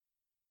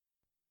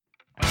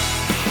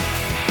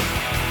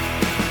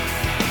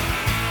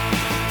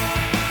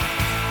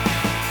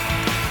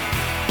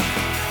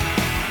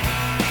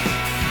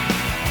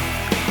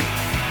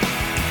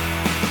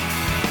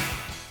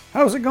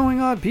How's it going,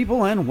 odd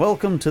people, and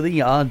welcome to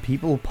the Odd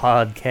People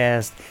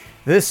Podcast.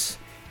 This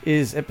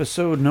is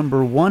episode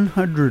number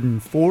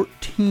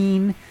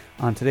 114.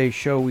 On today's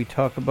show, we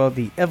talk about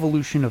the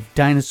evolution of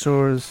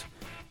dinosaurs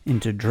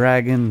into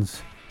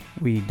dragons.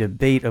 We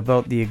debate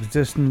about the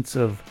existence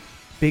of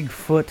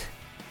Bigfoot.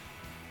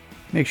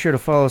 Make sure to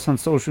follow us on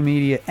social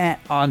media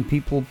at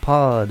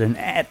OddPeoplePod and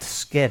at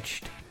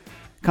Sketched.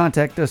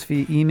 Contact us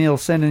via email.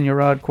 Send in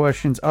your odd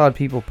questions,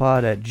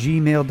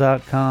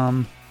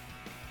 oddpeoplepod@gmail.com.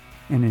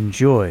 And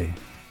enjoy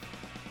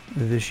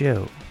the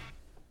show.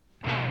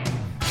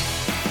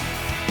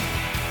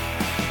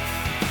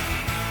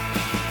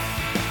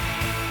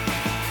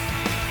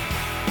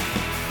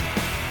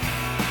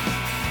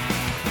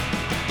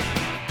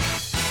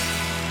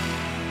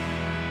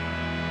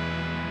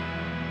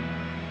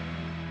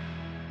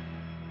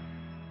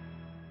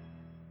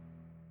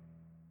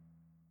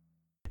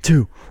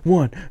 Two,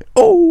 one.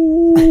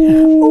 Oh,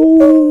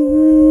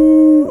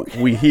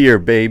 we here,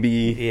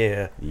 baby.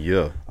 Yeah.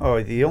 Yeah.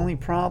 Oh, the only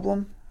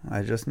problem?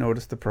 I just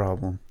noticed the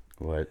problem.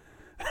 What?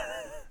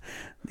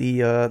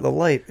 The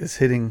light is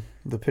hitting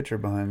the picture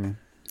behind me,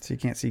 so you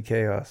can't see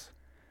chaos.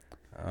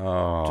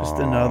 Oh.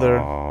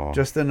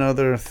 Just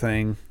another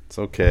thing. It's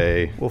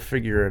okay. We'll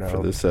figure it out.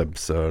 For this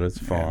episode, it's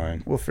fine.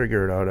 Yeah, we'll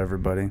figure it out,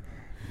 everybody.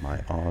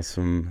 My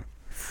awesome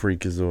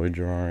freakazoid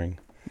drawing.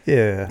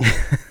 Yeah.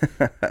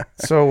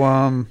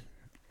 So,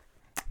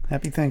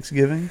 happy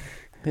Thanksgiving.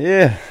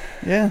 Yeah.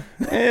 Yeah.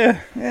 Yeah.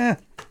 Yeah.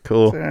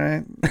 Cool. It's all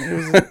right. It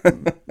was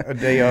a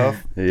day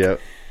off. Yep.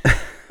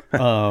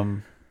 Oh,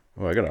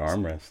 I got an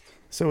armrest.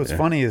 So what's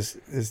funny is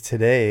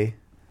today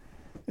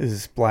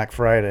is Black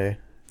Friday.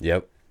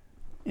 Yep.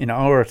 In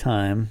our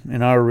time,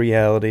 in our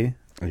reality.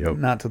 Yep.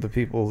 Not to the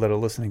people that are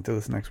listening to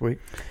this next week.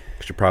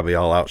 Because you're probably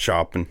all out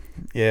shopping.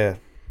 Yeah.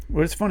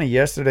 Well, it's funny.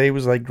 Yesterday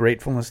was like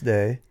Gratefulness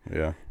Day.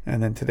 Yeah.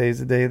 And then today's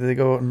the day that they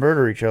go out and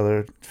murder each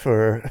other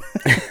for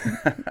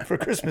for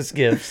Christmas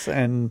gifts.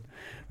 And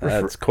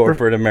that's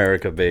corporate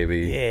America,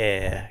 baby.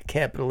 Yeah.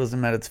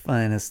 Capitalism at its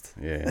finest.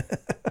 Yeah.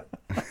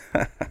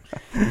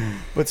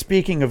 But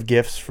speaking of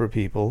gifts for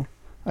people,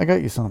 I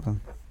got you something.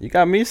 You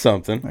got me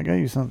something. I got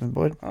you something,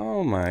 bud.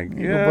 Oh, my Here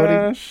you go,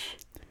 gosh.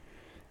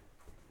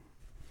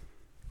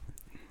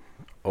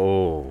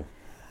 Oh.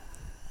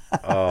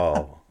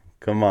 Oh.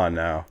 Come on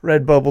now.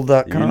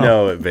 Redbubble.com. You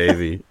know it,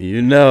 baby.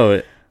 You know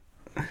it.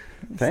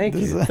 Thank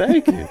you,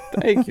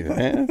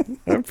 man.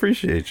 I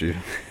appreciate you.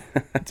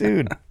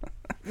 Dude,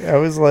 I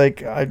was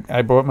like,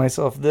 I bought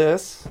myself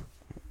this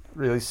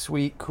really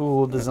sweet,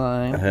 cool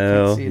design.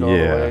 Hell Can't see it all the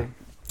yeah. way.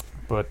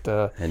 But,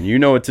 And you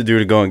know what to do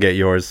to go and get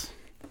yours.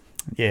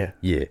 yeah.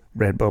 Yeah.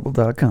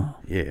 Redbubble.com.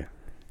 Yeah.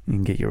 You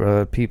can get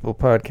your People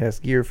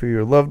podcast gear for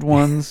your loved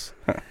ones.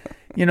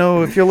 You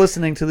know, if you're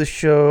listening to the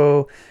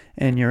show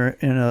and you're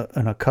in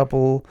a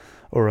couple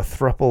or a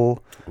throuple.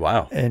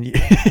 Wow. And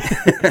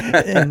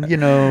and you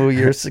know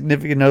your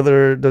significant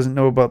other doesn't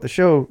know about the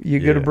show, you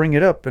got to bring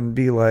it up and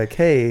be like,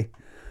 hey,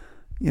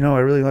 you know,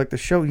 I really like the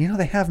show. You know,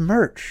 they have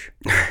merch.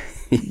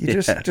 You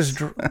just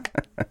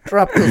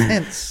drop those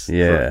hints.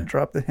 Yeah.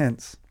 Drop the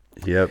hints.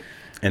 Yep.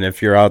 And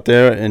if you're out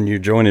there and you're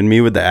joining me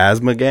with the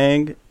asthma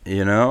gang,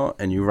 you know,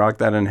 and you rock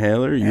that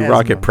inhaler, you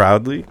rock it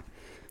proudly.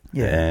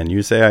 Yeah. And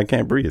you say I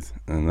can't breathe,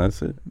 and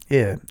that's it.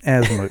 Yeah.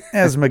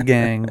 Asthma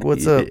gang.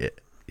 What's up?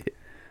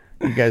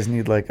 You guys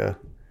need like a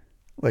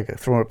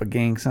throw up a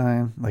gang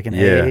sign, like an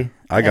A.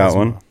 I got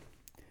one.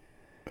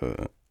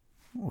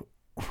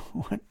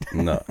 What?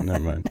 No, never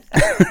mind.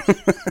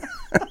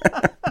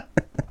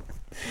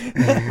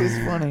 That was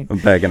funny. I'm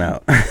backing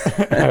out. All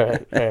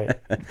right.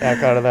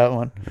 Back out of that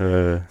one.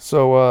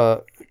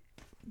 So,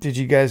 did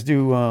you guys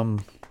do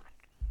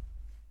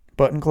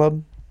Button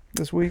Club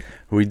this week?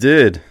 We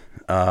did.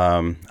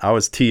 I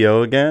was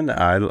TO again.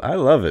 I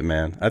love it,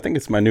 man. I think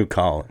it's my new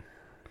calling.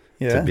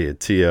 Yeah. To be a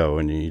TO,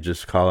 and you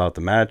just call out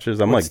the matches.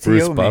 I'm like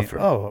Bruce Buffer.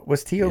 Oh,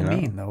 what's TO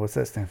mean, though? What's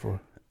that stand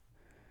for?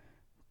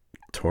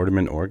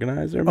 Tournament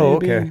organizer, maybe? Oh,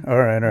 okay. All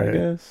right. I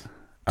guess.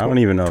 I don't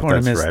even know if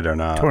that's right or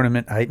not.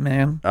 Tournament hype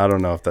man? I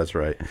don't know if that's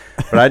right.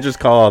 But I just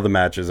call all the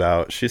matches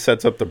out. She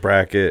sets up the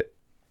bracket,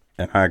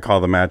 and I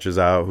call the matches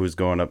out, who's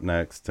going up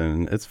next,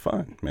 and it's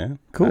fun, man.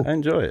 Cool. I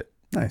enjoy it.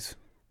 Nice.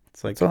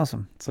 It's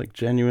awesome. It's like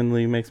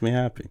genuinely makes me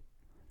happy.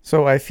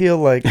 So I feel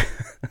like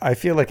I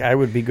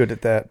would be good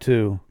at that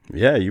too.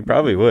 Yeah, you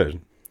probably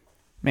would.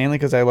 Mainly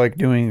because I like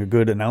doing a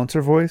good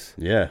announcer voice.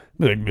 Yeah.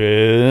 Like,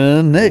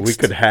 next. We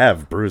could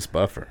have Bruce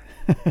Buffer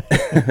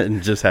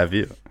and just have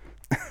you.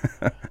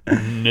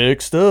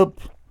 Next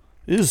up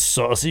is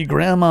Saucy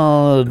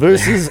Grandma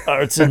versus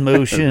Arts in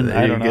Motion.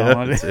 I don't know.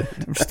 I'm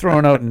just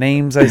throwing out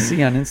names I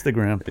see on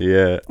Instagram.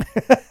 Yeah.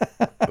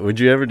 Would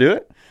you ever do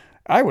it?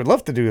 I would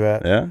love to do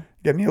that. Yeah.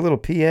 Get me a little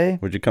PA.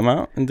 Would you come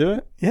out and do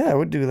it? Yeah, I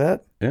would do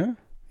that. Yeah.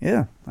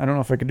 Yeah, I don't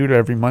know if I could do it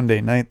every Monday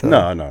night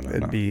though. No.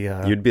 It'd be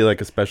you'd be like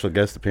a special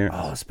guest appearance.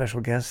 Oh, a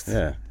special guest.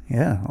 Yeah,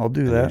 I'll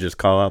do and that. You just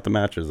call out the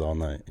matches all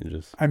night.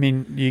 I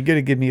mean, you got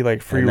to give me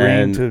like free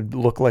reign to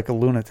look like a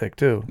lunatic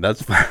too.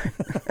 That's fine.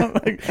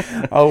 Like,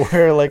 I'll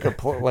wear like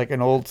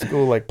an old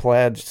school like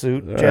plaid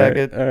suit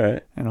jacket. All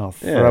right. And I'll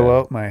throw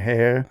out my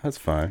hair. That's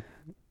fine.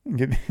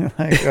 Get me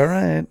like, all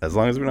right. As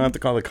long as we don't have to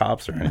call the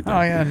cops or anything.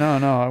 Oh yeah,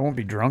 no, I won't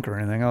be drunk or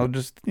anything. I'll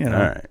just, all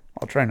right.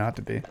 I'll try not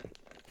to be.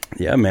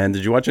 Yeah, man.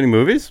 Did you watch any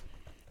movies?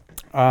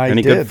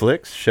 Any good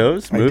flicks,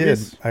 shows,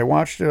 movies? I did. I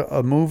watched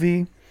a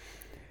movie,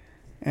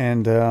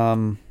 and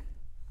I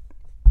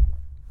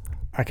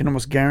can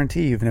almost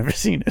guarantee you've never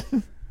seen it.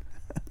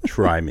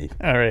 Try me.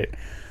 All right.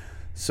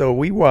 So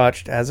we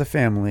watched as a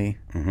family.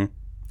 Mm-hmm.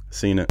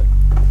 Seen it.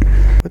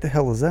 What the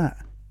hell was that?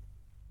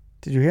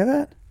 Did you hear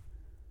that?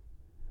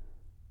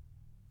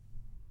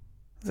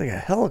 It's like a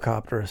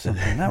helicopter or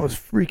something. That was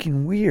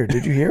freaking weird.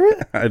 Did you hear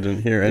it? I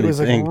didn't hear anything. It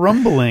was like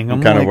rumbling.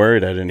 I'm kind of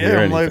worried I didn't hear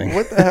anything. I'm like,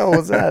 what the hell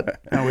was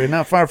that? No, we're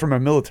not far from a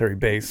military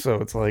base, so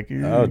it's like...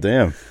 Oh,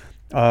 damn.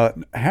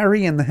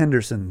 Harry and the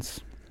Hendersons.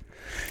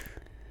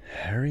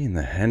 Harry and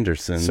the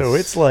Hendersons. So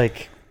it's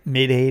like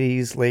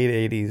mid-'80s,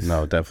 late 80s.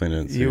 No, definitely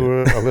didn't see it. You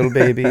were a little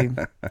baby.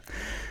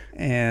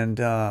 And,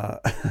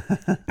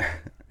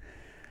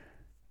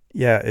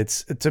 yeah,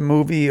 it's a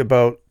movie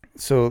about...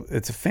 So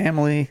it's a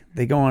family.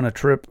 They go on a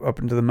trip up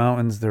into the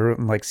mountains. They're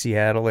in like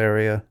Seattle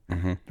area.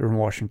 Mm-hmm. They're in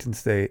Washington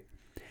State,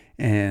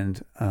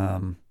 and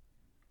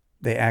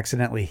they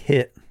accidentally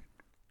hit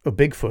a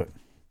Bigfoot.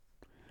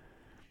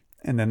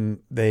 And then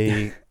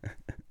they're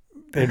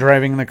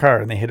driving in the car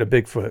and they hit a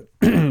Bigfoot.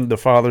 The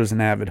father's an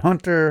avid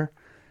hunter,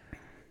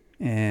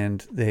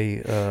 and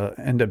they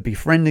end up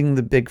befriending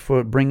the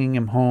Bigfoot, bringing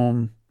him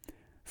home,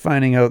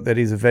 finding out that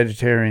he's a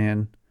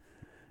vegetarian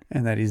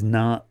and that he's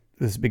not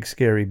this big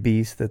scary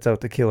beast that's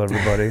out to kill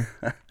everybody.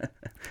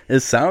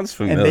 It sounds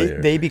familiar.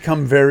 And they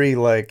become very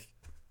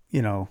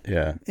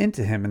yeah,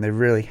 into him, and they're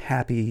really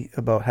happy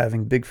about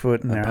having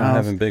Bigfoot in their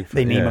house. Having Bigfoot.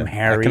 They name him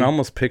Harry. I can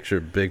almost picture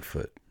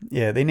Bigfoot.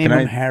 Yeah, they name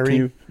him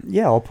Harry.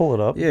 Yeah, I'll pull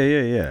it up.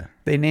 Yeah.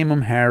 They name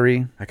him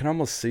Harry. I can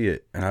almost see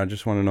it, and I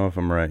just want to know if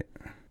I'm right.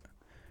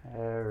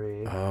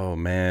 Harry. Oh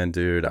man,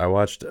 dude, I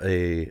watched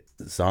a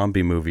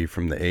zombie movie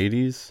from the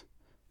 80s,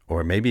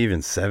 or maybe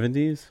even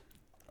 70s.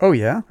 Oh,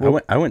 yeah?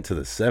 Well, I went to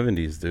the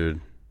 70s,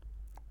 dude.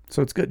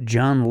 So it's got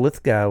John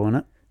Lithgow in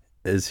it.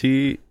 Is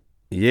he?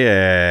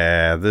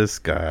 Yeah, this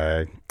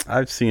guy.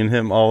 I've seen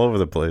him all over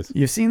the place.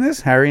 You've seen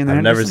this? Harry and the I've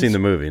Hendersons? never seen the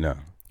movie, no.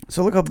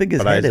 So look how big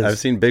his head is. I've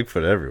seen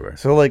Bigfoot everywhere.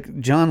 So, like,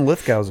 John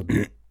Lithgow's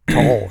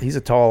tall. He's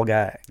a tall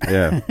guy.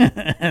 Yeah.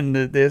 And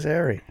there's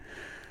Harry.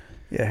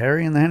 Yeah,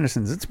 Harry and the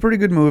Hendersons. It's a pretty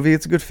good movie.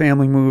 It's a good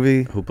family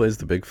movie. Who plays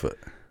the Bigfoot?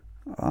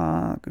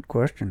 Good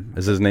question.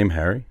 Is his name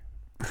Harry?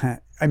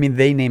 I mean,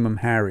 they name him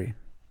Harry.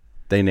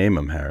 They name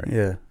him Harry.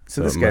 Yeah.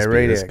 So this guy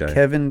right here,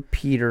 Kevin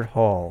Peter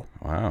Hall.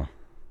 Wow.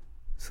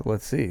 So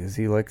let's see. Is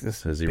he like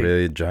this? Is he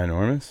really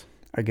ginormous?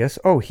 I guess.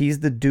 Oh, he's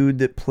the dude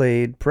that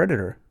played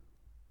Predator.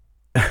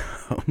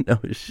 Oh, no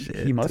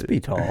shit. He must be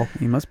tall.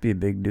 He must be a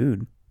big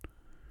dude.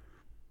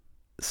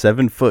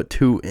 7 foot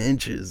 2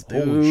 inches,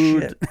 dude.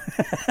 Holy shit.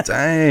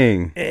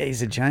 Dang. Yeah,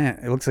 he's a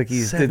giant. It looks like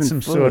he's did some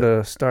sort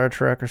of Star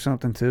Trek or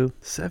something too.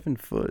 7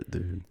 foot,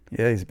 dude.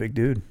 Yeah, he's a big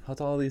dude. How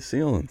tall are these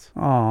ceilings?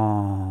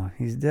 Oh,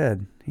 he's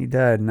dead. He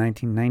died in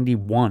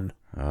 1991.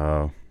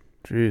 Oh.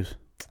 Jeez.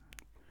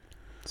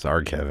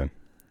 Sorry, Kevin.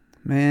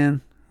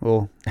 Man,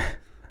 well,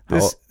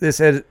 this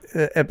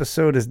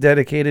episode is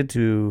dedicated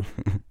to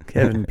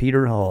Kevin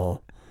Peter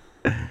Hall,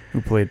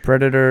 who played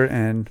Predator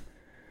and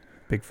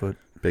Bigfoot.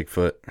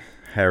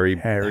 Harry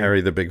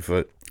the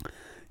Bigfoot.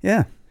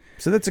 Yeah,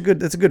 so that's a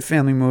good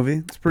family movie.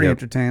 It's pretty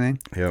entertaining.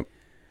 Yep.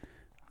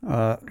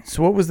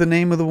 So what was the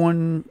name of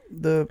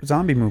the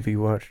zombie movie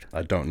you watched?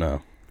 I don't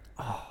know.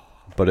 Oh.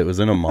 But it was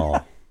in a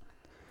mall.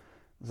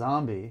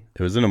 Zombie.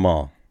 It was in a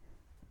mall.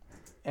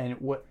 And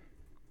what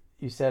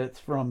you said it's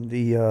from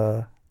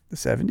the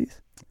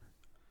 70s?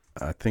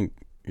 I think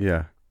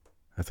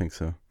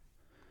so.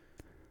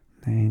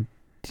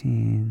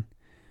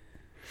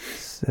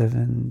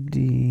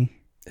 1970.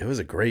 It was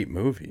a great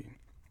movie.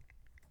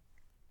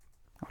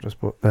 I'll just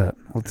put that.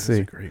 Let's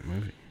see. It's a great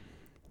movie.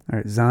 All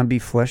right, Zombie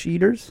Flesh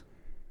Eaters.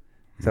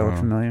 Does that look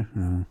familiar?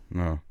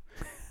 No.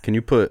 Can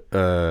you put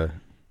at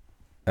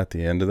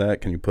the end of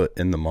that? Can you put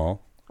in the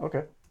mall?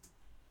 Okay.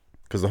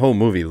 Because the whole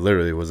movie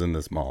literally was in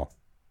this mall.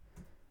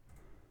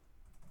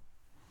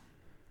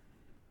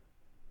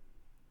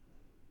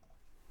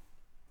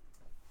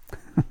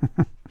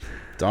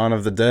 Dawn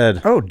of the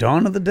Dead. Oh,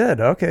 Dawn of the Dead.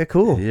 Okay,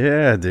 cool.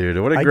 Yeah,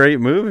 dude. What a great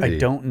movie. I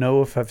don't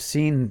know if I've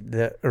seen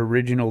the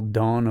original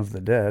Dawn of the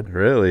Dead.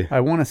 Really?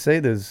 I want to say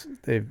there's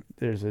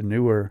a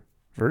newer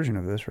version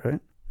of this, right?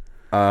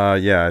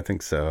 Yeah, I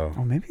think so.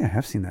 Oh, maybe I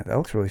have seen that. That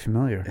looks really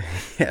familiar.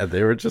 Yeah,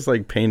 they were just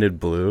like painted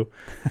blue.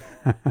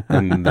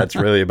 And that's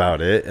really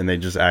about it. And they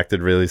just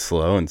acted really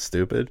slow and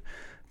stupid.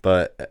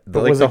 But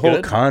the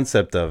whole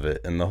concept of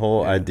it and the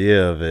whole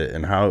idea of it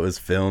and how it was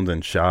filmed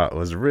and shot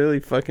was really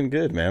fucking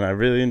good, man. I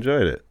really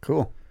enjoyed it.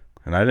 Cool.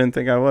 And I didn't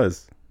think I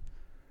was.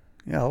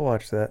 Yeah, I'll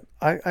watch that.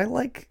 I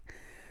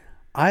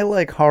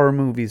like horror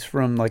movies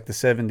from like the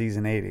 70s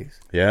and 80s.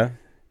 Yeah.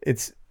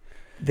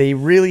 They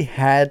really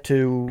had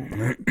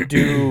to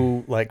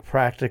do like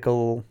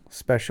practical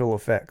special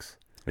effects.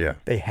 Yeah.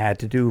 They had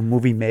to do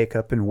movie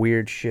makeup and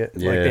weird shit.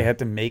 Yeah. Like they had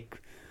to make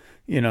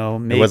it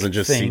wasn't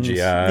just things. CGI.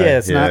 Yeah,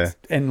 it's not.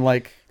 And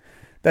like,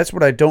 that's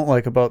what I don't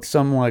like about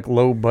some like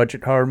low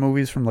budget horror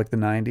movies from like the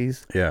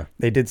 90s. Yeah.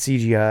 They did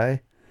CGI,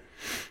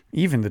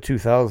 even the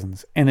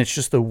 2000s. And it's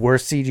just the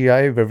worst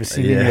CGI you've ever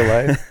seen in your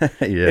life.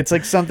 Yeah. It's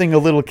like something a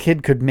little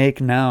kid could make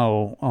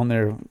now on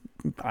their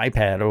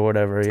iPad or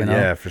whatever,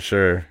 Yeah, for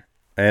sure.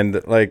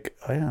 And like,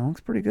 oh yeah, it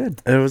looks pretty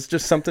good. It was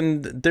just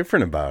something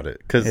different about it.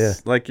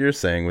 Because like you're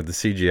saying with the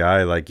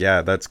CGI, like,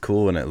 yeah, that's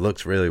cool and it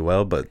looks really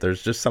well. But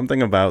there's just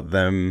something about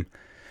them,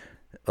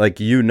 like,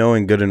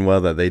 knowing good and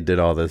well that they did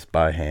all this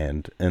by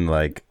hand and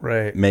like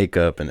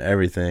makeup and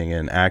everything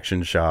and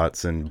action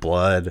shots and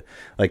blood.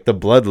 Like the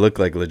blood looked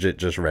like legit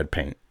just red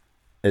paint.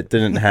 It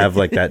didn't have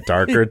like that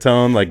darker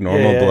tone like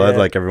normal blood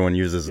like everyone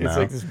uses now. It's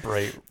like this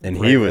bright. And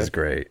he was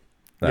great.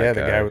 Yeah,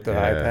 the guy with the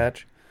eye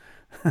patch.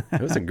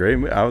 It was a great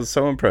movie. I was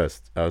so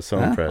impressed.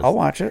 Impressed. I'll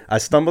watch it. I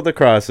stumbled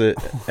across it,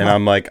 and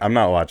I'm like, I'm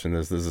not watching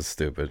this. This is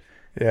stupid.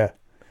 Yeah.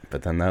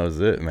 But then that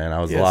was it, man. I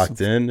was locked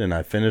in, and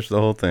I finished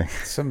the whole thing.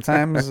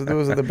 Sometimes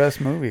those are the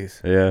best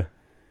movies. Yeah.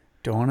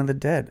 Dawn of the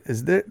Dead.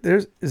 Is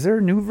there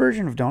a new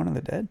version of Dawn of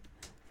the Dead?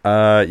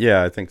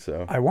 Yeah, I think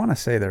so. I want to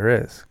say there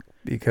is,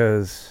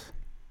 because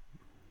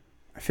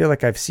I feel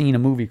like I've seen a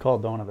movie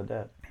called Dawn of the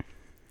Dead.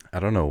 I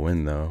don't know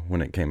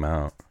when it came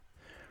out.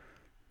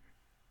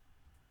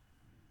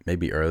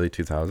 Maybe early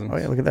 2000s. Oh,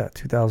 yeah, look at that.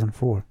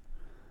 2004.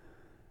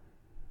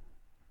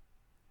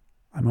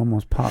 I'm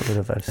almost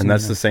positive I've seen And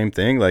that's it. the same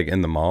thing, like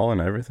in the mall and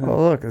everything?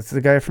 Oh, look. It's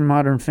the guy from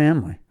Modern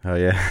Family. Oh,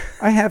 yeah.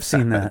 I have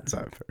seen that.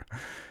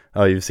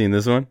 Oh, you've seen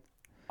this one?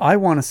 I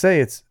want to say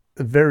it's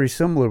very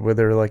similar where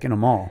they're like in a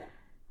mall.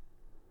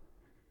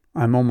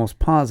 I'm almost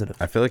positive.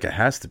 I feel like it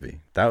has to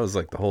be. That was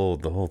like the whole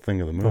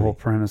thing of the movie. The whole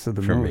premise of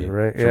the movie,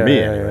 right? For me,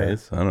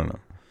 anyways. Yeah. I don't know.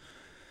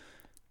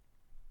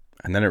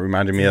 And then it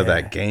reminded me of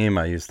that game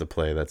I used to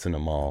play that's in a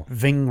mall.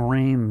 Ving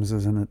Rhames,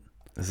 isn't it?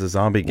 It's a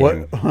zombie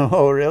game. What?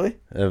 Oh, really?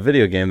 A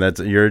video game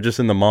you're just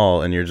in the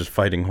mall and you're just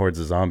fighting hordes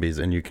of zombies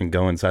and you can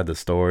go inside the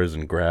stores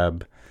and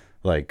grab,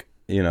 like,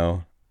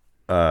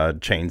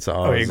 chainsaws.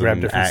 Oh, you grab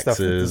and different axes stuff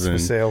that's for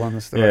sale on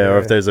the store. Yeah, or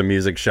if there's a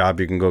music shop,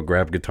 you can go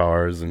grab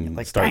guitars and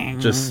like, start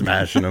just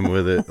smashing them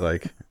with it.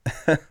 Like,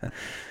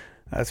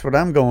 that's what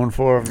I'm going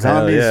for.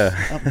 Zombies.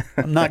 Yeah.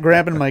 I'm not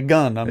grabbing my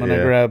gun. I'm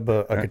gonna grab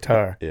a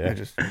guitar. Yeah.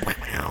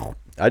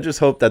 I just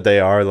hope that they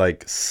are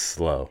like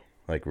slow,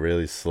 like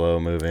really slow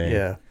moving.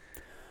 Yeah.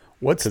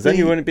 Because then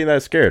you wouldn't be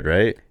that scared,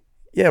 right?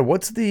 Yeah.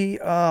 What's the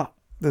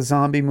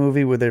zombie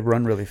movie where they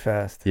run really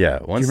fast? Yeah.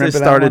 Once they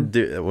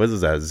started, what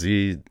is that?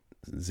 Z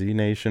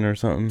Nation or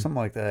something? Something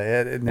like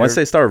that. Yeah. Once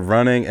they start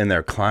running and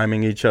they're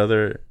climbing each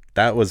other.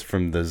 That was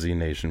from the Z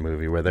Nation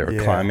movie where they were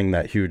climbing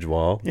that huge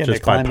wall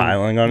just by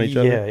piling on each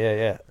other.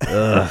 Yeah.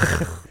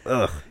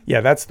 Ugh.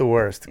 Yeah, that's the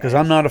worst because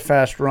I'm not a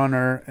fast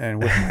runner, and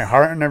with my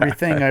heart and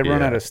everything, I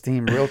run out of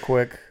steam real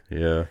quick.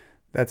 Yeah.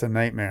 That's a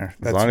nightmare.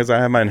 As long as I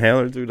have my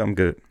inhaler, dude, I'm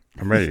good.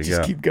 I'm ready to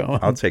just keep going.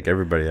 I'll take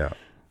everybody out.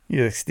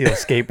 You steal a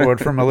skateboard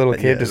from a little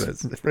kid, just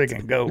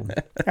freaking go.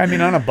 I mean,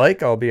 on a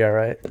bike, I'll be all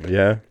right.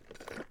 Yeah.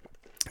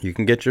 You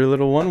can get your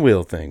little one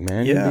wheel thing,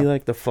 man. Yeah. You'd be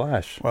like the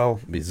Flash. Well,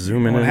 be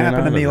zooming what in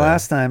happened to me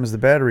last time is the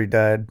battery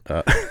died.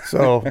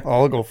 So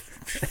I'll go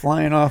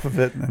flying off of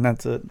it, and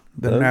that's it.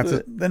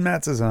 Then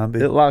Matt's a zombie.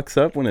 It locks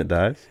up when it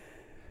dies.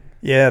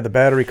 Yeah, the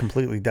battery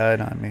completely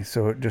died on me,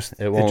 so it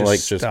won't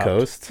just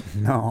coast.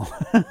 No,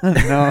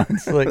 no,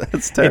 it's like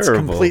that's terrible. It's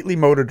completely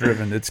motor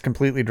driven. It's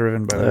completely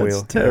driven by the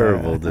wheel. That's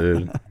terrible,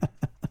 dude.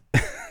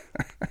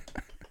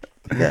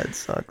 Yeah, it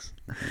sucks.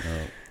 No.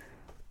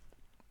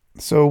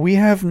 So we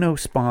have no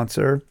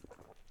sponsor.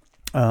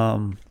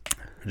 We're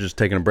just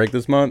taking a break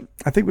this month.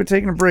 I think we're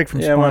taking a break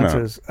from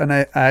sponsors, and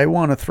I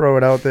want to throw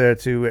it out there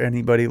to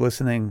anybody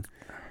listening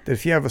that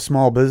if you have a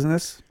small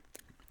business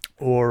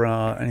or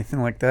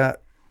anything like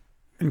that,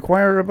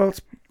 inquire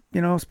about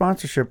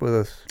sponsorship with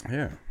us.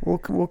 Yeah,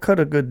 we'll cut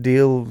a good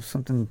deal.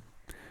 Something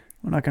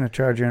we're not going to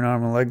charge you an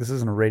arm and a leg. This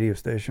isn't a radio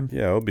station.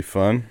 Yeah, it'll be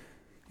fun.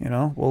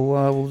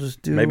 We'll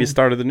just do maybe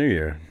start of the new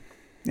year.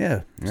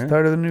 Yeah,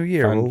 start of the new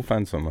year. We'll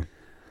find someone.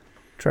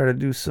 Try to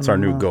do some. It's our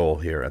new goal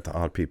here at the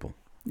Odd People.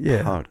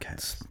 Yeah,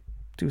 podcast.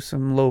 Do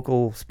some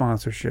local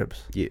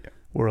sponsorships. Yeah,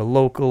 we're a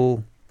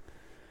local,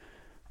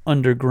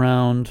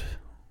 underground,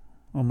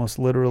 almost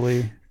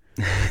literally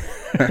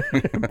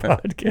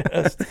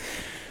podcast.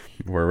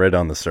 We're right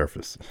on the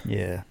surface.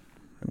 Yeah,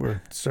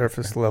 we're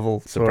surface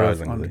level, sort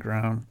of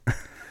underground.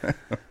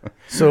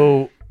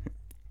 So,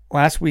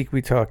 last week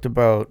we talked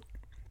about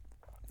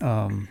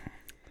how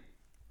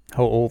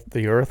old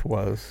the Earth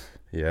was.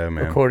 Yeah,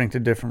 man. According to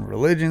different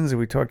religions, and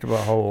we talked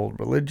about how old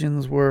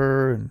religions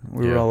were, and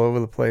we were all over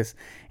the place.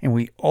 And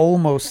we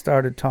almost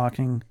started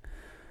talking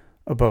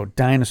about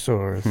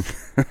dinosaurs.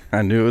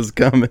 I knew it was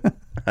coming.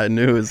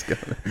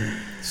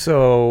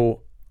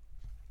 So,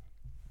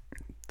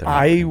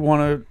 I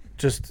want to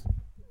just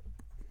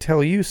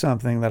tell you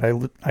something that I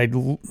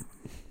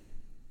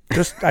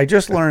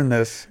just learned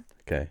this.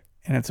 Okay.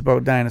 And it's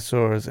about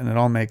dinosaurs, and it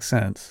all makes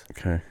sense.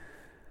 Okay.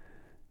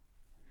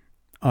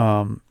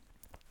 A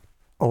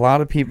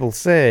lot of people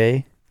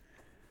say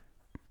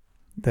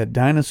that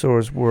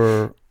dinosaurs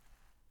were,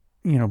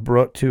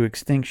 brought to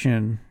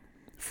extinction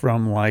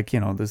from, like,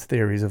 there's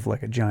theories of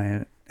like a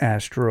giant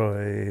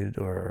asteroid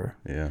or,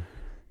 a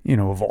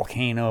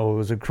volcano. It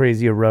was a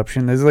crazy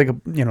eruption. There's like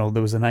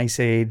there was an ice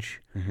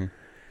age. Mm-hmm.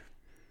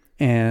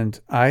 And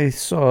I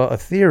saw a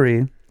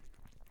theory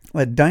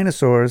that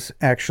dinosaurs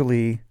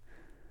actually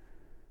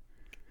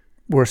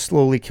were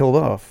slowly killed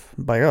off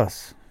by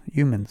us,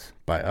 humans.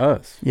 By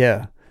us?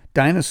 Yeah.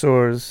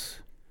 Dinosaurs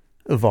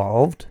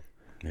evolved.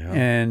 Yeah.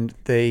 And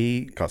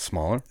they got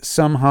smaller.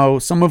 Somehow,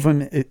 some of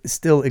them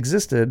still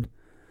existed.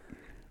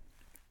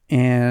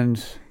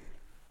 And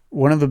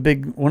one of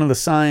the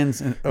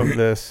signs of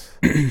this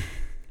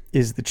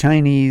is the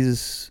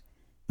Chinese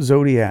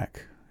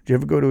zodiac. Do you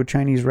ever go to a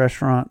Chinese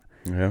restaurant?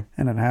 Yeah.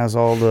 And it has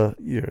all the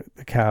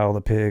cow,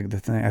 the pig, the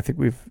thing. I think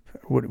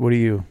what are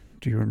you?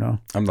 Do you know?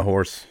 I'm the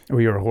horse. Oh,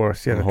 you're a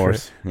horse. Yeah, I'm a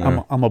horse. Right.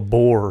 Yeah. I'm a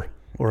boar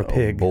or a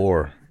pig.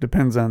 Boar.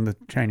 Depends on the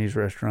Chinese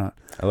restaurant.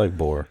 I like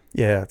boar.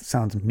 Yeah, it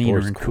sounds meaner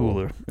Boar's and cool.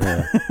 cooler.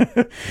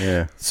 Yeah.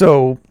 Yeah.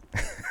 So,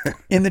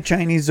 in the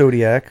Chinese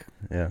zodiac,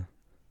 yeah,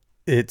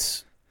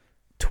 it's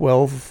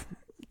 12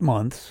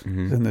 months,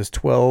 mm-hmm. and there's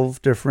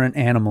 12 different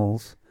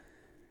animals.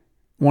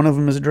 One of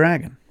them is a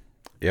dragon.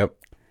 Yep.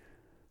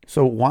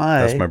 So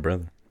why? That's my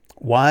brother.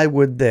 Why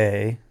would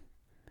they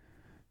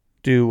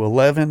do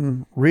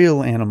 11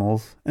 real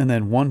animals and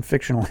then one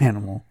fictional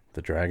animal?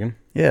 The dragon?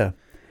 Yeah.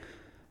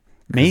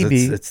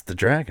 Maybe it's the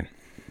dragon.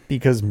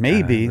 Because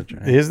maybe,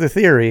 here's the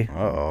theory.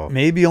 Uh-oh.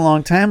 Maybe a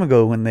long time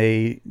ago when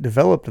they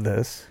developed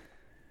this,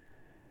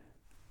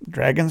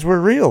 dragons were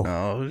real.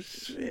 Oh,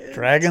 shit.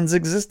 Dragons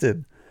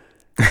existed.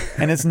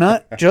 And it's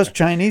not just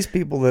Chinese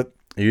people that...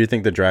 You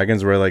think the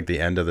dragons were like the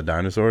end of the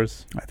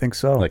dinosaurs? I think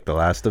so. Like the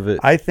last of it?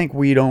 I think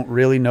we don't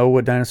really know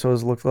what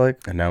dinosaurs look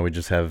like. And now we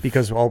just have...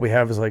 Because all we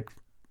have is like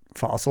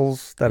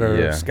fossils that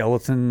are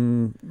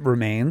skeleton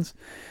remains.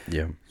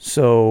 Yeah.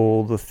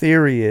 So the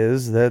theory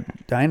is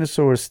that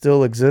dinosaurs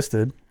still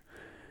existed.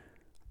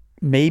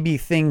 Maybe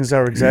things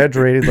are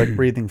exaggerated, like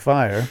breathing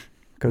fire,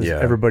 because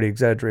everybody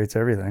exaggerates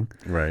everything.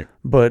 Right.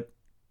 But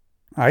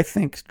I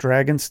think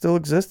dragons still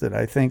existed.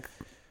 I think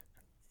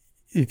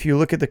if you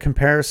look at the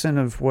comparison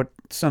of what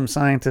some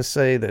scientists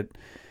say, that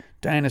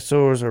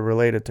dinosaurs are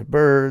related to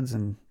birds,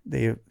 and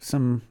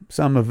some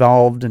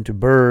evolved into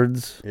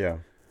birds. Yeah.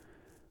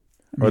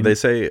 Or they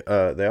say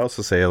they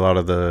also say a lot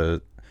of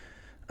the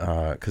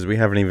because we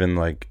haven't even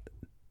like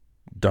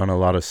done a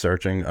lot of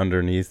searching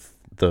underneath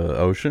the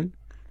ocean.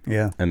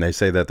 Yeah. And they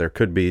say that there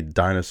could be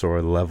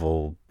dinosaur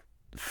level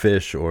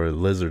fish or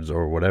lizards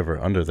or whatever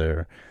under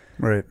there.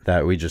 Right.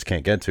 That we just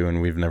can't get to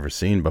and we've never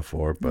seen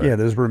before. But yeah,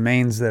 there's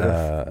remains that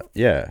are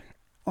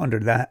under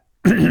that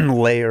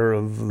layer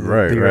of the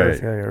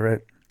earth. Yeah, you're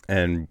right.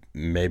 And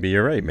maybe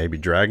you're right. Maybe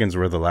dragons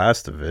were the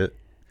last of it.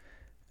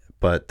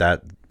 But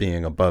that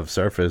being above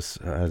surface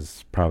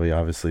has probably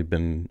obviously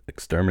been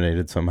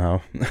exterminated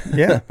somehow.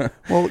 Yeah.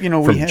 Well,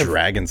 we have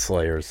dragon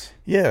slayers.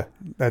 Yeah.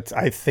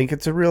 I think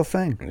it's a real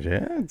thing.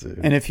 Yeah,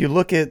 dude. And if you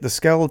look at the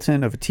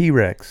skeleton of a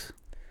T-Rex,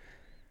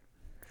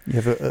 you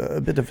have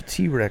a bit of a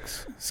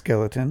T-Rex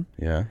skeleton.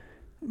 Yeah.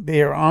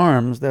 Their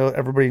arms, though,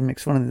 everybody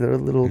makes fun of their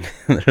little...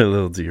 their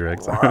little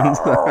T-Rex arms.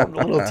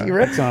 Little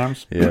T-Rex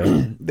arms.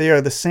 Yeah. They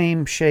are the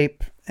same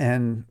shape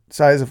and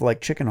size of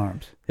like chicken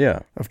arms. Yeah.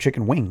 Of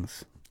chicken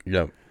wings.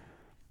 Yep.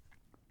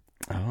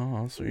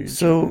 Oh,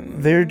 so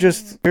they're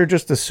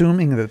just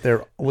assuming that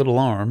they're little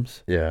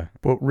arms. Yeah.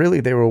 But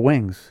really they were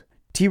wings.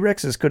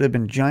 T-Rexes could have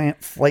been giant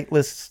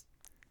flightless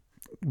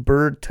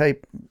bird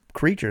type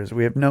creatures.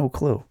 We have no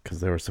clue.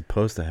 Because they were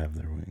supposed to have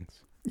their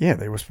wings. Yeah,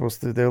 they were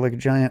supposed to. They're like a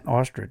giant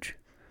ostrich.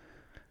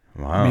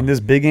 Wow. I mean, there's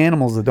big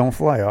animals that don't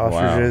fly.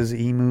 Ostriches,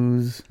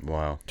 emus.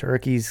 Wow.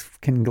 Turkeys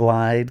can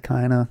glide,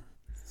 kind of.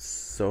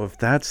 So if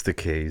that's the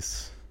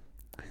case...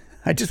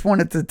 I just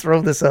wanted to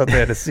throw this out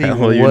there to see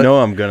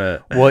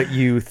what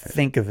you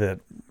think of it.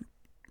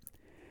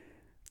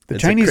 The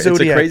Chinese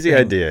Zodiac. It's a crazy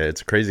idea.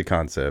 It's a crazy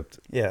concept.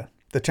 Yeah.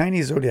 The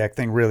Chinese Zodiac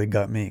thing really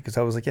got me because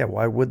I was like, yeah,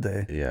 why would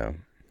they? Yeah.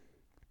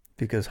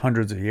 Because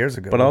hundreds of years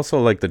ago. But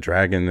also, like, the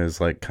dragon is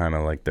like kind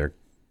of like their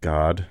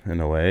god in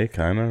a way,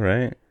 kind of,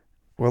 right?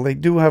 Well, they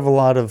do have a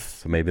lot of...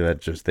 So maybe they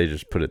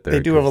just put it there.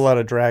 They do have a lot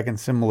of dragon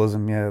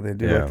symbolism, yeah. They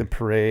do like the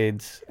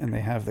parades, and they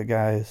have the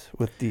guys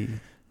with the...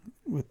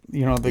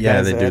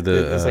 guys they do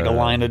the... It's like a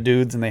line of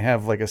dudes, and they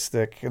have like a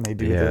stick, and they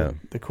do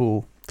the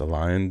cool... The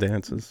lion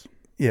dances?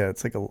 Yeah,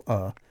 it's like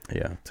a...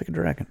 It's like a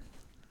dragon.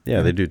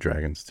 Yeah, they do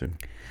dragons, too.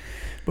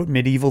 But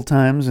medieval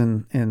times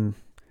in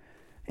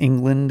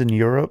England and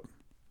Europe,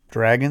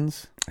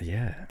 dragons...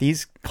 Yeah.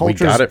 These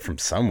cultures... We got it from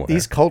somewhere.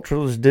 These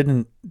cultures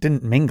didn't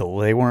mingle.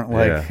 They weren't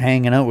like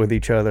hanging out with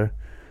each other.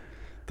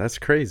 That's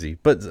crazy.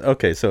 But,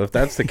 okay, so if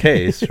that's the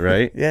case,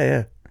 right?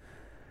 Yeah.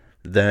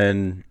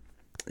 Then...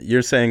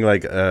 You're saying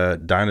like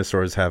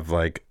dinosaurs have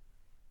like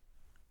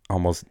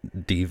almost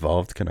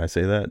devolved. Can I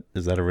say that?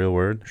 Is that a real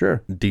word?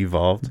 Sure.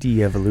 Devolved.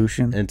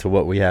 De-evolution. Into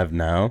what we have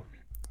now.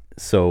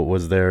 So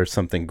was there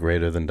something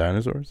greater than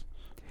dinosaurs?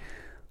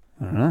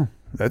 I don't know.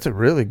 That's a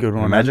really good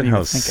one. Imagine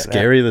how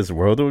scary this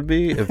world would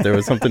be if there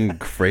was something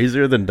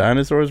crazier than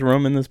dinosaurs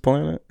roaming this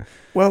planet.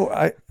 Well,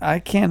 I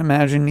can't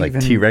imagine like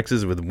even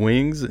T-Rexes with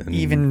wings. And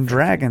even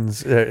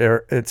dragons.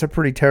 It's a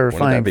pretty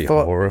terrifying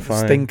thought.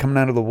 Horrifying? This thing coming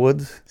out of the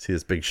woods. See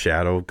this big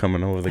shadow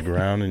coming over the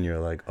ground, and you're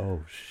like,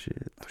 "Oh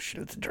shit! Oh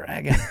shit! It's a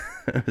dragon."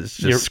 It's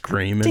just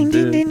screaming. Ding,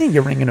 ding, ding, ding.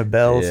 You're ringing a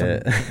bell.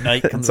 Yeah. Some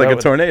knight comes it's like out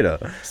a tornado.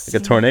 Like a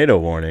tornado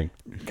warning.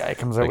 Guy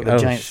comes out with a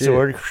giant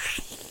sword.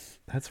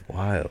 That's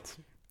wild.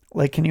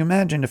 Like, can you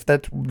imagine if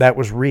that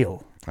was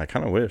real? I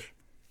kind of wish.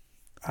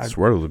 I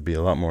swear it would be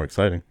a lot more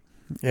exciting.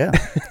 Yeah,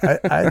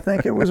 I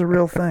think it was a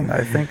real thing.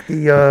 I think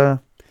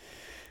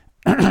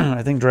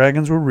I think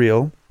dragons were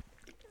real,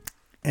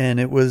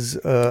 and it was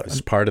it's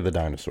part of the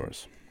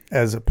dinosaurs.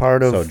 As a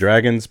part of, so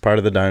dragons, part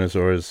of the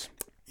dinosaurs.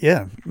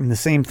 Yeah, and the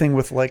same thing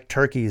with like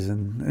turkeys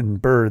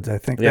and birds. I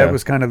think that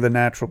was kind of the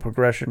natural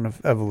progression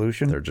of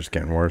evolution. They're just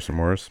getting worse and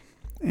worse.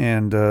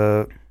 And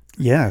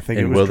yeah, I think.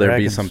 And it was will there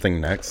dragons. be something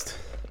next?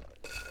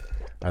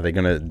 Are they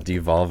gonna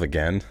devolve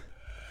again?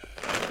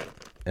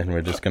 And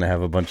we're just gonna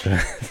have a bunch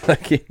of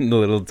fucking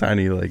little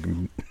tiny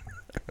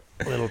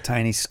little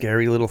tiny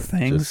scary little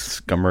things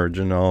just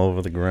scummerging all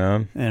over the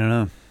ground. I don't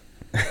know.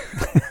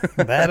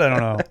 That I don't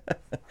know.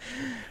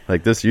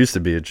 Like this used to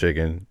be a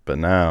chicken, but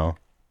now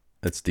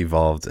it's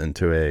devolved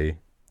into a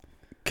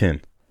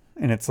kin.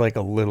 And it's like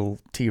a little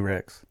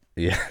T-Rex.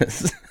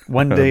 Yes.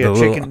 One day a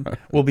chicken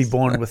will be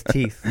born with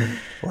teeth,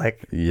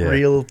 like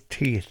real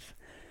teeth.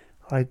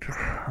 Like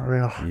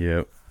real.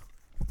 Yep.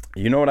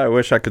 You know what I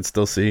wish I could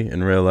still see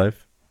in real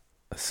life?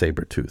 A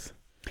saber tooth.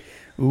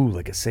 Ooh,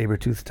 like a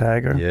saber-toothed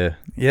tiger? Yeah.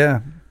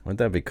 Yeah. Wouldn't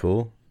that be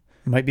cool?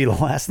 Might be the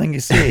last thing you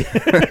see.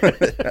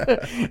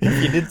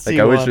 If you did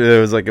see I wish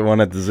there was like one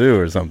at the zoo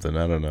or something.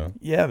 I don't know.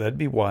 Yeah, that'd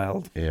be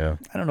wild. Yeah.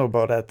 I don't know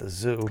about at the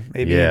zoo.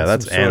 Maybe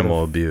that's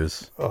animal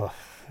abuse. Oh,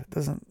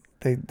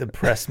 they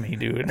depress me,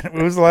 dude.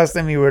 When was the last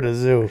time you were at a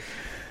zoo?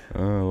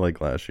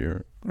 Like last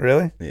year.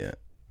 Really? Yeah.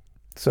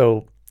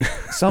 So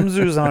some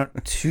zoos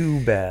aren't too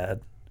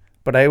bad,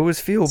 but I always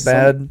feel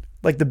bad.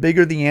 Like the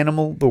bigger the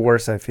animal, the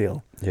worse I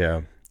feel.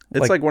 Yeah.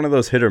 It's like one of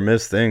those hit or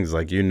miss things.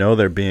 Like,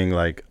 they're being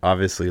like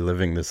obviously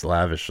living this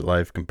lavish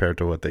life compared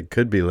to what they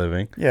could be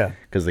living. Yeah.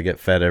 Because they get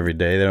fed every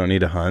day. They don't need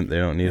to hunt. They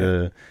don't need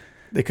to.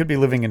 They could be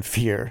living in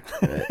fear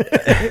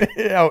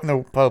out in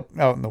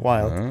the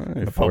wild.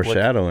 In the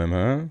foreshadowing,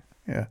 huh?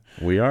 Yeah.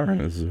 We are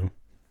in a zoo.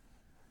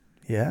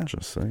 Yeah.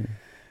 Just saying.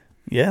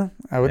 Yeah,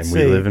 I would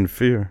say. And we live in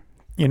fear.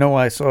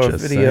 I saw a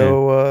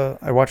video.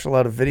 I watched a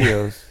lot of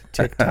videos,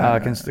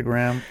 TikTok,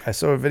 Instagram. I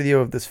saw a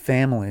video of this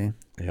family.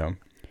 Yeah.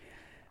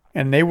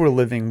 And they were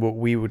living what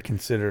we would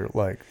consider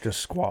like just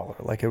squalor.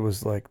 Like it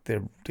was like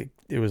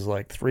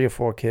 3 or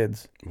 4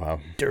 kids. Wow.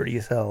 Dirty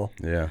as hell.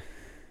 Yeah.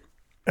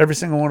 Every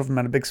single one of them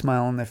had a big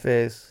smile on their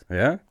face.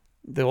 Yeah.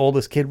 The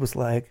oldest kid was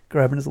like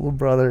grabbing his little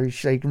brother, he's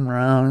shaking him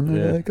around, and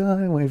they're like,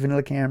 oh, waving to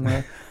the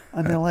camera.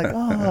 And they're like,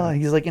 oh,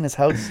 he's like in his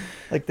house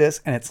like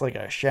this, and it's like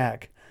a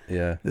shack.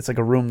 Yeah. It's like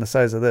a room the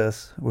size of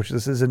this, which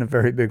this isn't a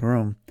very big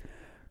room.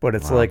 But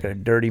it's like a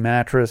dirty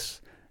mattress,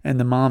 and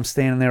the mom's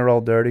standing there all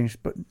dirty,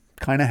 but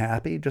kind of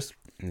happy. Just,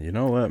 you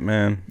know what,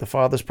 man? The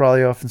father's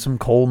probably off in some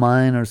coal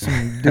mine or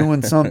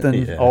doing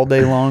something all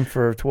day long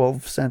for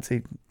 12 cents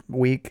a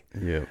week.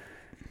 Yep.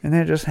 And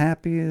they're just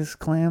happy as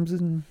clams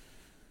and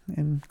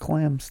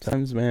clams.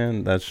 Sometimes,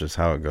 man, that's just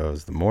how it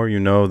goes. The more you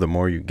know, the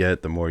more you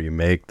get, the more you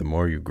make, the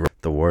more you grow,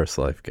 the worse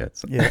life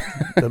gets. Yeah.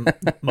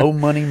 The more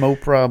money, more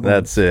problems.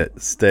 That's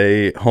it.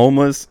 Stay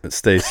homeless,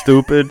 stay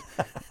stupid,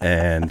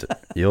 and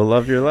you'll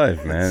love your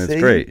life, man. It's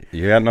great.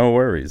 You got no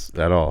worries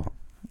at all.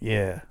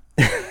 Yeah.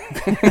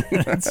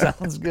 That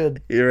sounds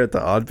good. Here at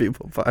the Odd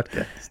People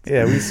Podcast.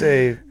 Yeah, we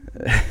say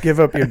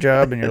give up your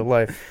job and your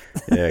life.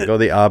 Yeah, go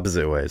the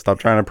opposite way. Stop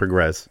trying to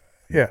progress.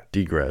 Yeah.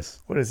 Degress.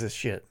 What is this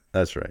shit?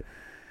 That's right.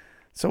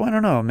 So I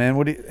don't know, man.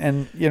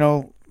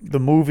 The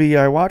movie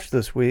I watched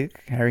this week,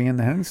 Harry and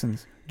the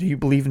Hendersons. Do you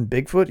believe in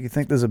Bigfoot? Do you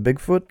think there's a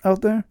Bigfoot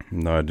out there?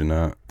 No, I do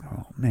not.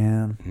 Oh,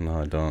 man. No,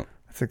 I don't.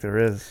 I think there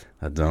is.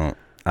 I don't.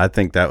 I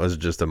think that was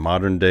just a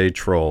modern day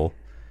troll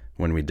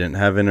when we didn't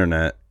have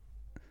internet.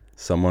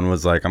 Someone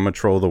was like, I'm going to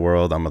troll the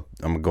world. I'm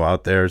going to go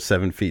out there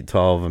 7 feet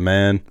tall of a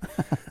man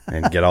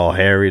and get all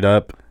harried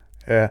up.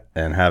 Yeah.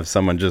 And have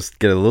someone just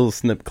get a little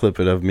snip clip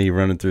of me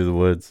running through the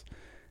woods.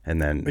 And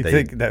then they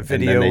think that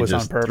video was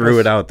on purpose. Threw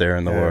it out there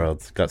in the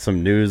world. Got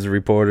some news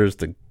reporters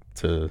to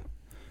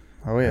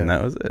oh yeah. And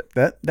that was it.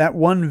 That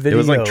one video. It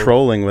was like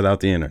trolling without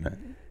the internet.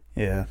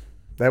 Yeah.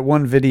 That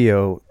one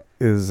video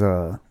is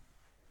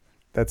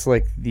that's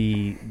like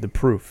the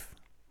proof.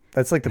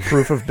 That's like the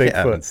proof of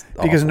Bigfoot.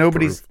 Because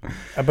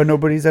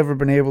nobody's ever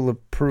been able to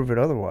prove it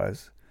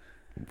otherwise.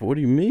 What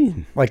do you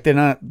mean? Like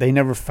they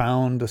never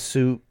found a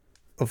suit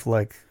of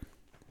like,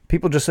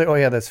 people just say, oh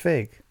yeah, that's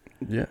fake.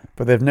 Yeah.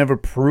 But they've never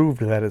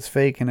proved that it's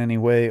fake in any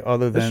way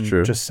other than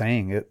just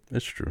saying it.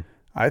 It's true.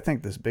 I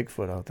think there's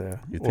Bigfoot out there.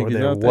 You think or he's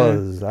there out there?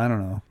 was. I don't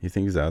know. You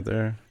think he's out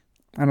there?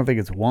 I don't think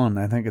it's one.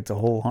 I think it's a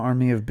whole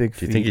army of big feet.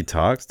 Do you think he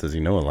talks? Does he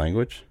know a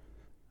language?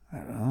 I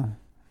don't know.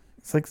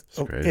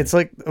 It's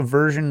like a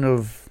version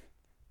of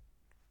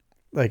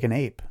like an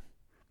ape,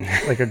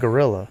 like a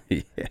gorilla,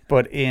 Yeah.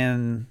 but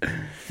in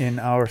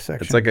our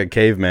section. It's like a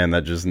caveman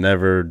that just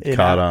never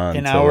caught on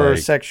in to our like,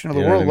 section of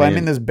the you know world. what I I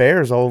mean, there's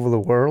bears all over the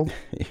world.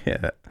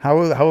 Yeah. How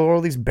are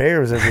all these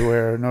bears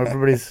everywhere? No,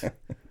 everybody's.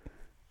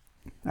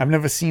 I've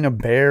never seen a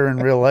bear in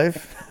real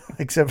life,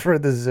 except for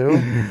at the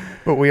zoo.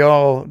 But we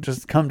all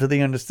just come to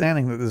the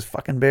understanding that there's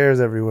fucking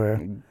bears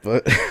everywhere.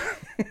 But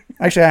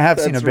actually, I have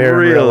seen a bear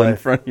real in real life. in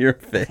front of your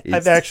face.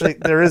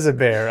 There is a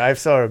bear. I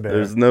saw a bear.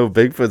 There's no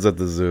Bigfoots at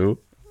the zoo.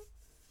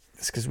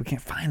 It's because we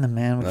can't find them,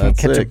 man. We That's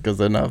can't catch it, because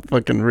they're not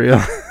fucking real.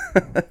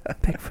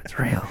 Bigfoot's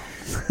real.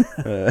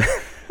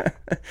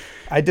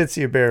 I did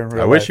see a bear in real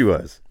life. I wish he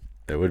was.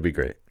 It would be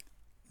great.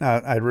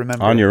 I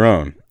remember. On your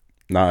own,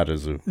 not at a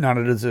zoo. Not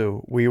at a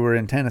zoo. We were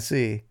in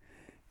Tennessee,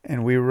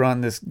 and we were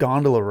on this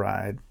gondola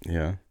ride.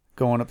 Yeah.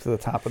 Going up to the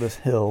top of this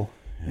hill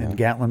in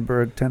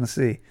Gatlinburg,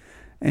 Tennessee.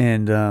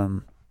 And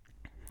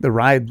the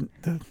ride,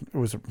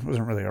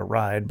 wasn't really a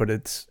ride, but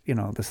it's,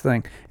 this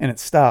thing. And it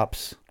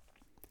stops.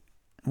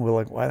 And we're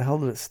like, why the hell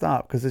did it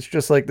stop? Because it's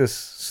just like this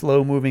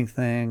slow-moving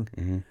thing.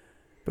 Mm-hmm.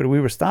 But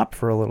we were stopped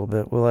for a little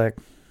bit. We're like,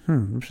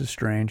 this is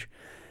strange.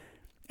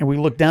 And we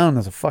look down, and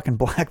there's a fucking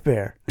black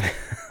bear.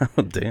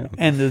 Oh, damn.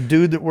 And the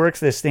dude that works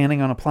there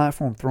standing on a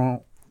platform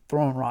throwing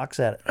rocks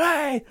at it.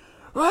 Hey!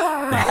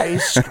 Ah,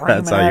 he's screaming.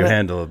 That's how you it.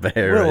 handle a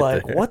bear. We're right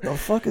like, there. what the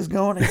fuck is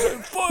going on? He's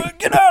like, fuck,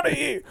 get out of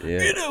here.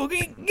 Yeah.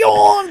 Go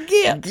on,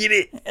 get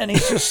it. And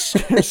he's just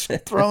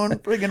throwing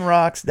friggin'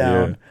 rocks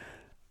down.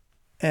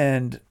 Yeah.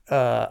 And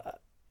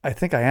I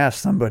think I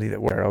asked somebody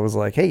I was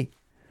like, hey,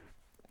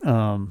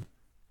 I'm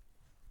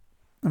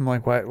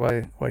like, why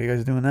are you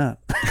guys doing that?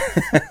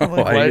 I'm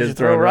like, why did you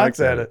throw rocks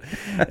at it?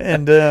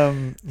 And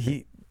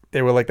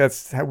they were like,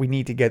 that's how we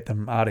need to get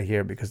them out of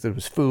here because there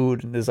was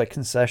food and there's like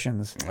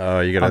concessions you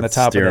gotta on the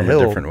top steer of the them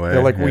hill. a different way.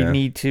 They're like, we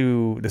need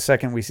to, the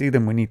second we see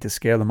them, we need to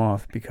scare them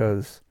off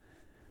because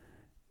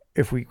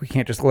if we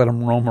can't just let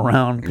them roam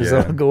around because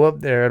they'll go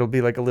up there, it'll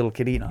be like a little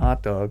kid eating a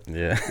hot dog.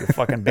 Yeah. The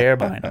fucking bear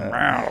behind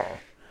them.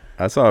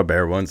 I saw a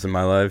bear once in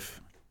my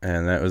life,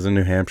 and that was in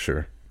New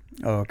Hampshire.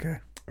 Oh, okay.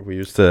 We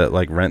used to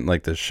like rent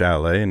like this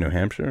chalet in New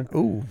Hampshire.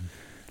 Ooh,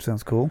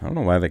 sounds cool. I don't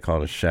know why they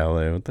call it a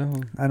chalet. What the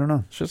hell? I don't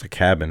know. It's just a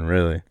cabin,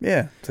 really.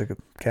 Yeah, it's like a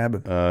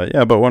cabin.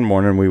 But one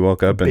morning we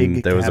woke up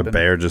and there was a cabin.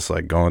 bear just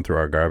like going through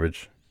our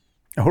garbage.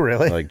 Oh,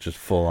 really? Like just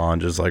full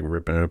on, just like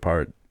ripping it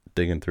apart,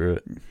 digging through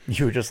it.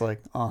 You were just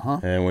like,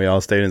 and we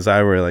all stayed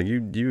inside. We were like, you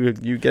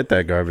get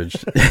that garbage.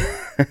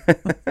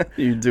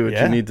 You do what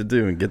you need to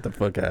do and get the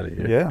fuck out of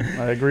here. Yeah,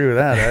 I agree with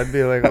that. I'd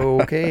be like,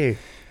 okay.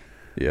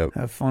 Yep.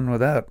 Have fun with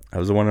that. That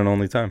was the one and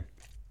only time.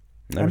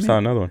 Never saw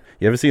another one.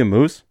 You ever see a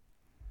moose?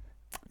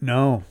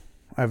 No,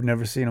 I've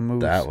never seen a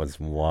moose. That was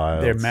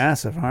wild. They're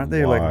massive, aren't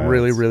they? Wild. Like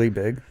really, really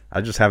big. I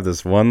just have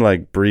this one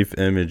like brief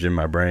image in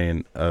my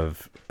brain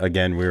of,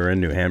 again, we were in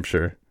New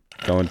Hampshire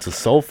going to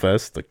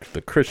Soulfest,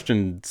 the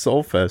Christian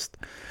Soulfest.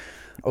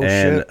 Oh,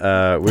 shit.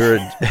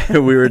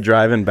 we were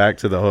driving back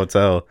to the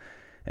hotel,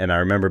 and I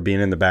remember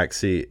being in the back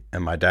seat,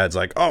 and my dad's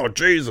like, "Oh,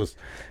 Jesus."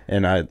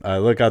 And I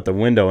look out the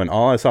window, and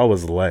all I saw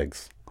was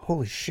legs.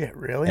 Holy shit,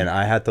 really? And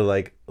I had to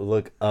like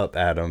look up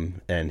at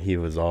him, and he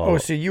was all... Oh,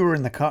 so you were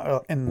in the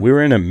car? We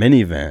were in a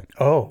minivan.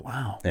 Oh,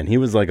 wow. And he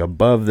was like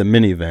above the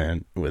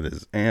minivan with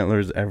his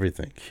antlers,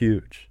 everything.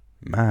 Huge.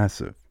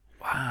 Massive.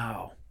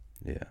 Wow.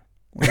 Yeah.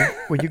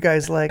 Were you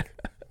guys like,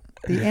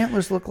 the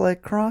antlers look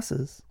like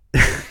crosses?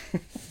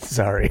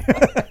 Sorry.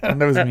 That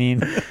was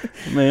mean.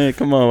 Man,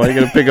 come on. Why are you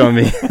going to pick on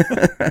me?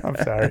 I'm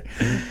sorry.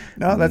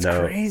 No, that's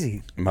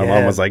crazy. My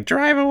mom was like,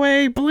 drive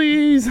away,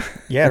 please.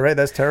 Yeah, right.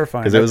 That's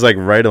terrifying. Because it was like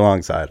right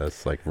alongside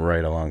us. Like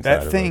right alongside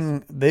us. That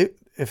thing,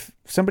 if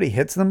somebody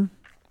hits them,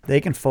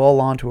 they can fall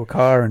onto a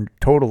car and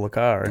total a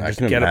car and just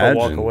get up and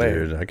walk away.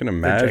 Dude, I can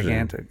imagine. They're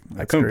gigantic.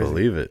 I couldn't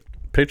believe it.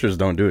 Pictures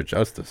don't do it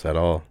justice at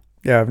all.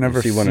 Yeah, I've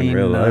never seen one in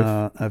real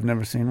life. I've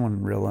never seen one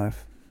in real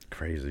life.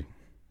 Crazy.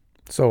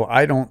 So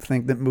I don't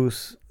think that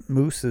Mises.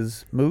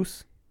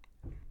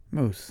 I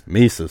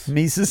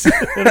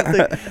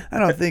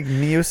don't think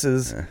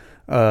muses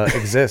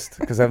exist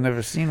because I've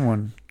never seen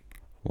one.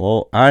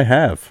 Well, I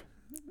have.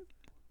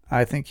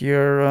 I think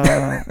your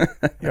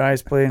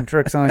eyes playing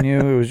tricks on you.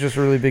 It was just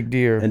a really big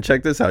deer. And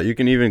check this out. You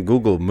can even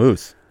Google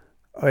moose.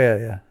 Oh,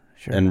 yeah.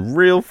 Sure. And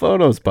real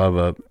photos pop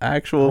up.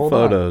 Actual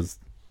photos.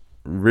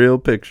 Real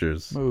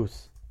pictures.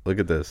 Moose. Look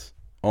at this.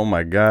 Oh,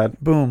 my God.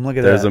 Boom. Look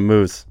at There's that. a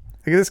moose.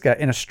 Look at this guy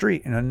in a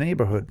street, in a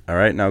neighborhood. All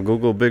right. Now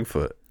Google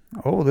Bigfoot.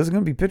 Oh, there's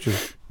going to be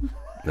pictures.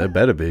 There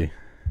better be.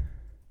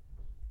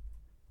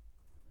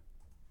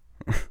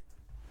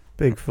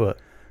 Bigfoot.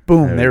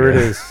 Boom. There it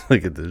is.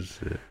 Look at this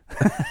shit.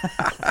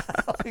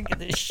 Look at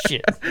this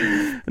shit.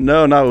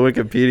 No, not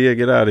Wikipedia.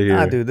 Get out of here.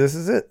 Nah, dude, this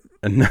is it.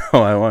 No,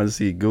 I want to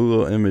see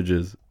Google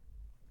Images.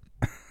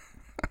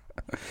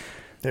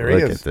 There he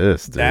is. Look at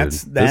this, dude.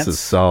 This is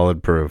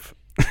solid proof.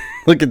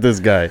 Look at this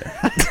guy.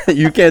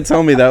 You can't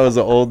tell me that was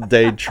an old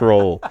day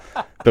troll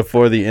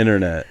before the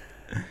internet.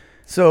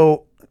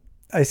 So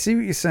I see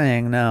what you're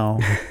saying now.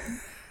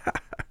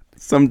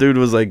 Some dude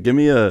was like, give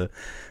me a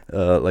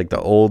like the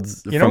old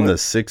from the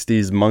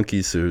 60s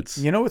monkey suits.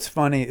 You know what's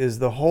funny is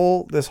this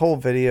whole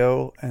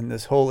video and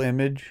this whole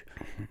image,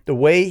 the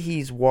way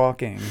he's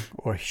walking,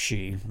 or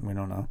she, we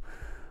don't know,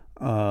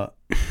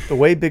 the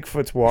way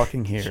Bigfoot's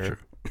walking here,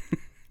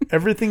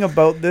 everything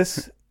about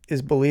this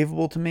is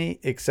believable to me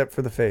except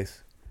for the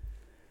face.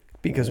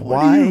 Because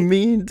what do you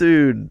mean,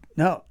 dude?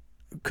 No,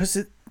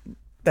 because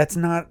that's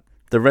not...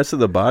 The rest of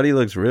the body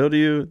looks real to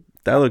you?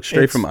 That looks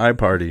straight from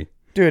iParty.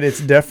 Dude, it's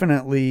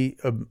definitely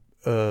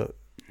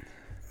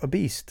a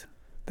beast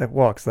that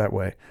walks that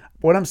way.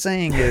 What I'm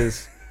saying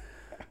is,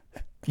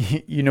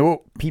 you know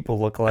what people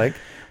look like.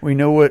 We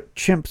know what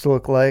chimps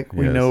look like.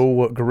 We know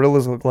what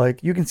gorillas look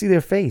like. You can see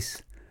their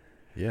face.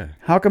 Yeah.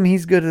 How come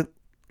he's good at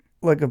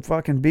like a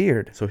fucking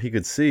beard? So he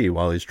could see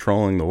while he's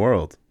trolling the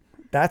world.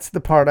 That's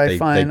the part I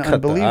find they cut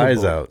unbelievable. The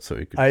eyes out so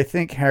he could... I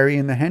think Harry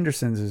and the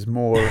Hendersons is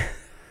more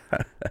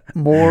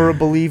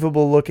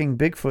believable looking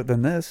Bigfoot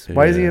than this.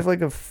 Why does he have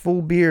like a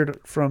full beard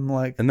from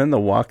like... And then the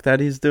walk that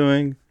he's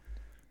doing.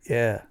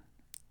 Yeah.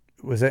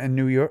 Was that in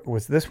New York?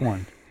 Was this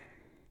one?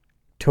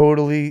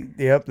 Totally.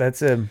 Yep,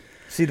 that's him.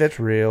 See, that's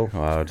real.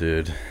 Wow,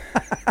 dude.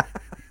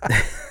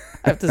 I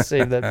have to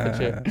save that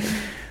picture.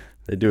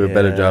 They do a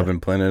better job in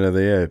Planet of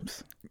the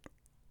Apes.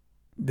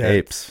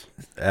 Apes.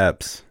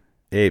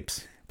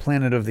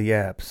 Planet of the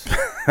Apes.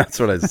 That's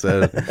what I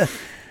said.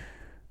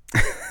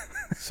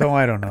 So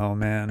I don't know,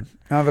 man.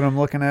 Now that I'm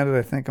looking at it,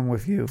 I think I'm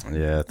with you.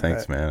 Yeah,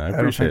 thanks, man. I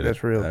appreciate it.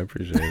 That's real. I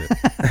appreciate it.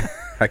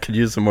 I could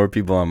use some more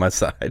people on my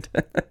side.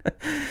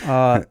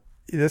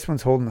 This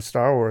one's holding the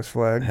Star Wars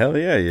flag. Hell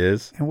yeah, he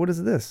is. And what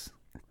is this?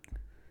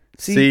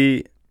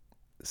 See.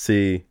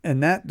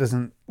 And that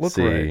doesn't look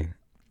right.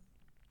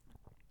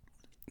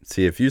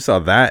 See, if you saw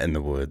that in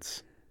the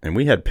woods, and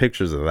we had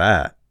pictures of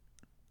that,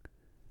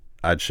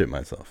 I'd shit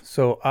myself.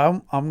 So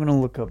I'm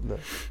gonna look up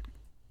this.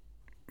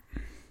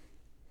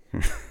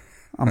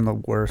 I'm the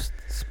worst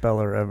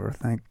speller ever.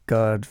 Thank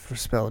God for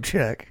spell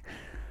check.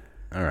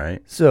 All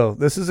right. So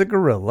this is a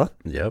gorilla.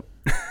 Yep.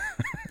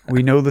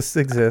 We know this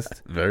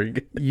exists. Very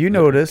good. You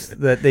notice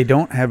that they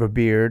don't have a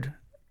beard,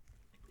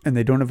 and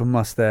they don't have a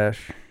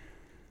mustache,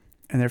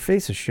 and their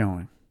face is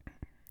showing.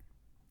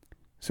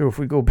 So if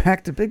we go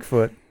back to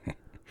Bigfoot,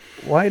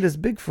 why does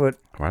Bigfoot...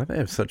 Why do they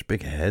have such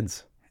big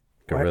heads?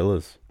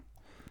 Gorillas.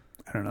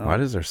 I don't know. Why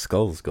does their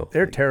skulls go?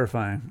 They're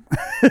terrifying.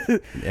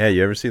 Yeah,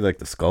 you ever see like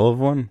the skull of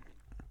one?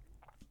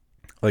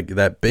 Like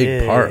that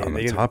big part on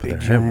the top of their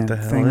head. What the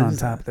hell thing is on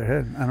top of their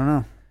head. I don't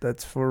know.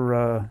 That's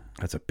for...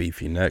 That's a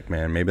beefy neck,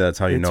 man. Maybe that's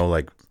how you know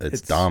like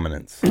it's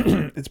dominance.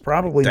 It's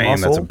probably muscle. Damn,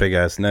 that's a big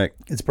ass neck.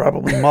 It's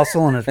probably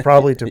muscle, and it's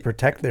probably to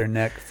protect their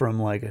neck from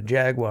like a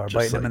jaguar Just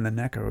biting like, them in the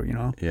neck,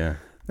 or Yeah.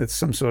 It's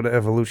some sort of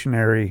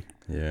evolutionary.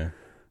 Yeah.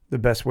 The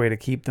best way to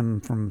keep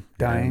them from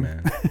dying. Yeah,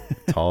 man.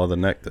 Taller the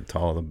neck, the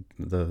taller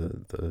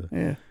the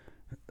Yeah.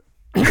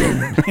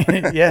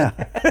 Yeah.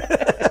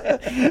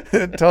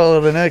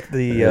 Taller the neck,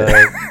 the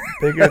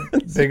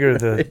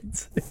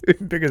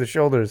bigger the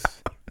shoulders.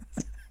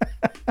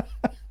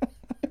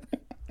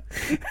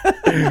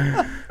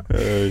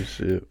 Oh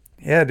shit.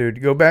 Yeah,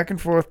 dude, go back and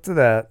forth to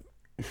that.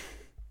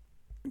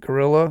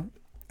 Gorilla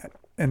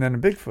and then a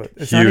Bigfoot.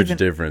 It's huge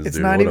difference, it's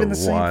dude. Not what even a the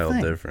same wild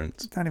thing.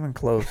 difference. It's not even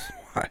close.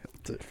 Wild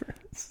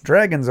difference.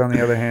 Dragons, on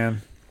the other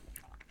hand.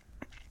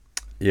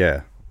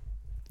 Yeah.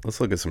 Let's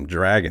look at some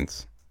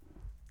dragons.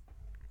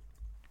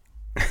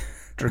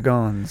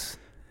 Dragons.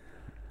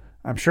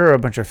 I'm sure a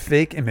bunch of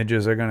fake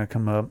images are going to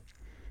come up.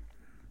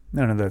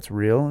 None of that's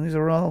real. These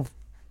are all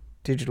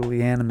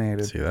digitally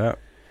animated. See that?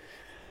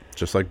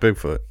 Just like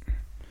Bigfoot.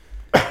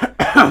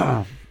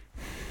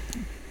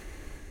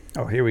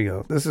 Oh, here we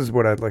go. This is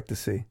what I'd like to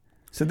see.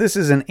 So this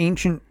is an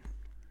ancient,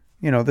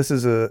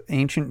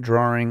 ancient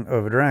drawing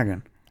of a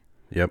dragon.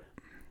 Yep.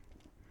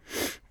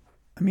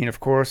 I mean, of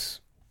course,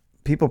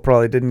 people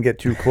probably didn't get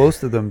too close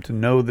to them to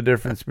know the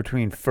difference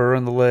between fur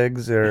on the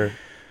legs or...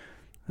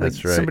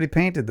 That's right. Somebody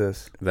painted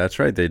this. That's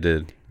right, they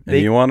did. And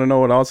you want to know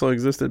what also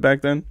existed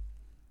back then?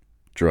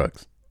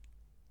 Drugs.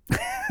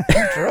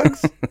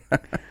 Drugs?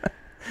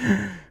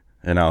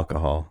 And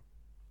alcohol.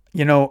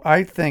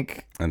 I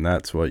think... And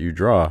that's what you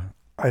draw.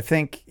 I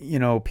think,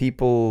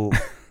 people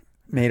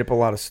made up a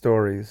lot of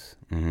stories.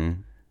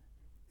 Mm-hmm.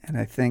 And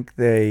I think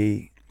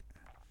they...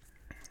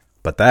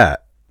 But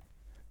that...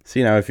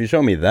 See, now, if you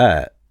show me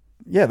that...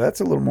 Yeah, that's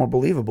a little more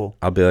believable.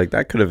 I'll be like,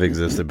 that could have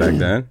existed back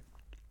then.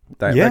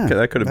 That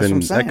could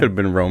have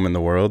been roaming the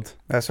world.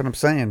 That's what I'm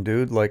saying,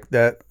 dude. Like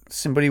that,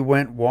 somebody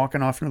went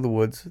walking off into the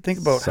woods. Think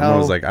about Someone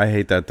was like, I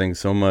hate that thing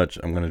so much,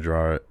 I'm going to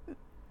draw it.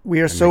 We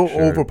are so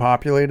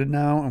overpopulated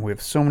now, and we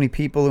have so many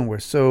people, and we're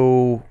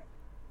so...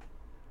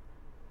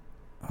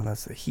 Oh,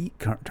 that's the heat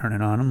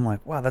turning on. I'm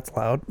like, wow, that's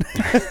loud.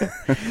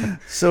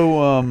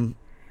 So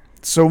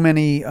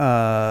many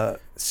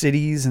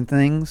cities and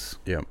things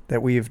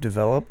that we have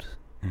developed.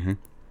 Mm-hmm.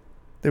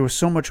 There was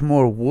so much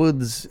more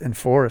woods and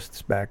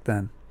forests back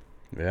then.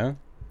 Yeah?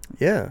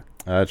 Yeah.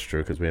 That's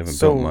true, because we haven't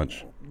built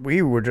much.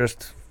 We were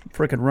just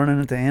freaking running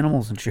into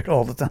animals and shit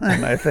all the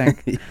time, I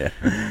think. Yeah.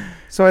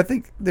 So I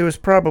think there was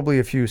probably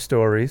a few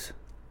stories.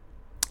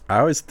 I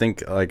always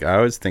think like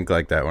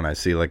that when I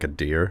see like a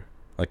deer,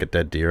 like a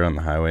dead deer on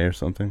the highway or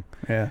something.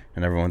 Yeah.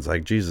 And everyone's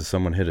like, Jesus,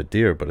 someone hit a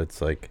deer. But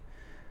it's like,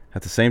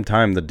 at the same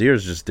time, the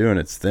deer's just doing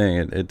its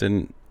thing.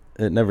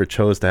 It never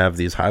chose to have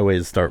these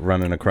highways start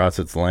running across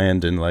its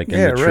land and like in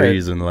the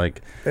trees and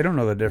like. They don't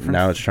know the difference.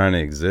 Now it's trying to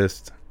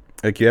exist.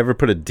 Like, you ever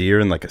put a deer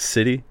in like a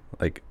city?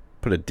 Like,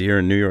 put a deer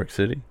in New York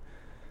City?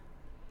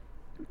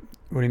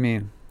 What do you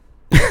mean?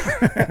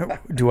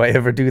 Do I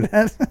ever do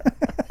that?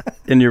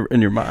 in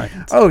your mind?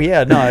 Oh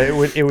yeah, no,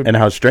 it would. And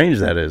how strange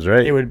that is,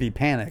 right? It would be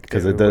panic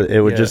because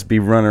it would just be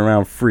running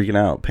around freaking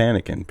out,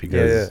 panicking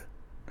because.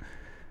 Yeah.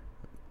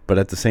 But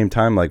at the same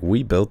time, like,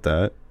 we built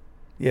that.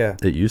 Yeah.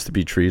 It used to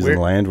be trees and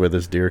land where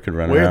this deer could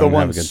run around and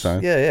have a good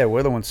time. Yeah,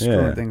 we're the ones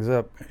screwing things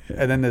up. Yeah.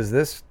 And then there's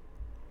this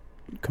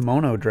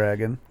kimono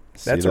dragon.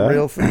 That's a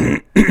real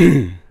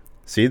thing.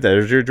 See,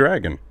 there's your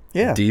dragon.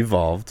 Yeah.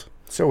 Devolved.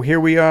 So here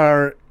we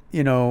are,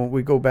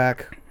 we go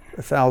back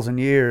 1,000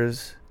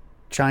 years,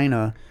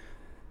 China.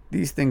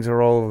 These things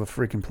are all over the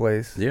freaking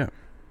place. Yeah.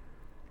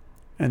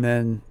 And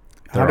then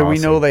how do we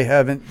know they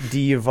haven't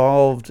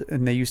de-evolved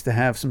and they used to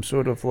have some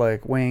sort of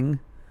like wing?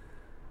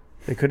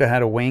 They could have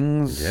had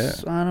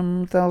wings on them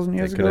 1,000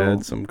 years ago. They could have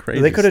had some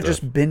crazy They could have stuff.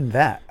 just been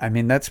that. I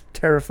mean, that's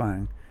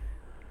terrifying.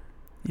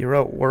 You're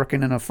out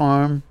working in a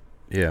farm.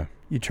 Yeah.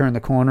 You turn the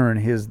corner and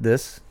here's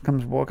this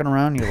comes walking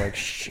around. You're like,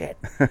 shit.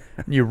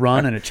 You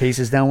run and it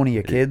chases down one of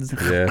your kids.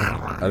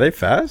 Yeah. Are they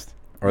fast?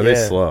 Or are they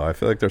slow? I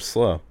feel like they're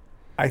slow.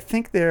 I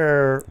think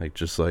they're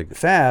like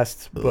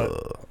fast,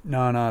 but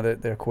no,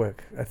 they're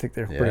quick. I think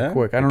they're pretty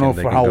quick. I don't know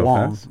for how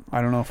long. Fast?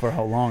 I don't know for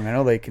how long. I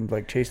know they can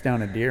like chase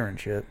down a deer and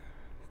shit.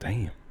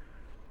 Damn.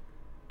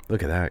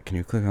 Look at that. Can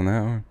you click on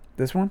that one?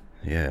 This one?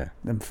 Yeah.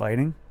 Them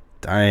fighting?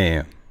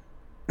 Damn.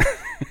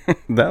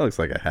 That looks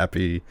like a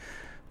happy,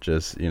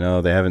 just, they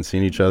haven't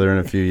seen each other in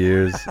a few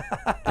years,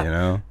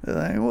 They're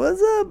like,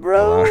 what's up,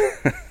 bro?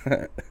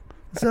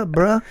 What's up,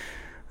 bro?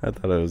 I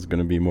thought it was going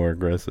to be more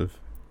aggressive.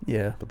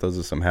 Yeah. But those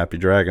are some happy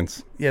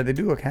dragons. Yeah, they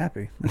do look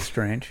happy. That's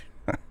strange.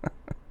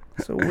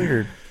 So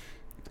weird.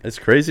 It's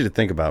crazy to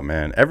think about,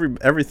 man.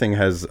 Everything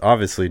has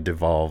obviously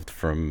devolved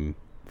from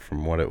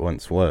what it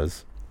once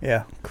was.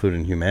 Yeah.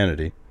 Including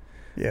humanity.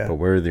 Yeah. But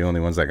we're the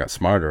only ones that got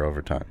smarter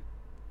over time.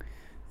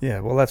 Yeah,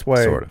 well, that's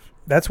why. Sort of.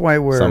 That's why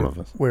Some of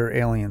us. we're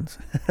aliens.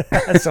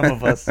 Some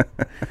of us.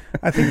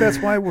 I think that's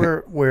why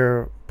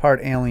we're part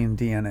alien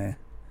DNA.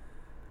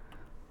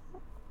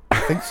 I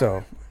think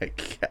so. My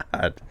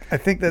God. I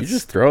think that's. You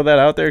just throw that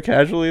out there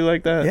casually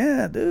like that?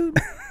 Yeah, dude.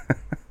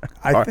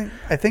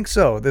 I think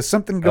so. There's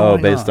something going on.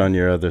 Oh, based on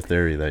your other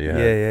theory that you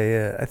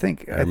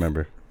had. Yeah. I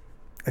remember.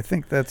 I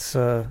think that's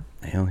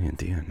alien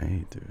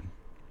DNA, dude.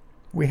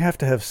 We have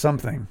to have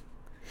something.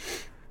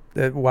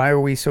 That why are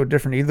we so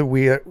different? Either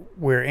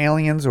we're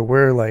aliens or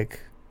we're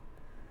like.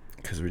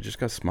 Because we just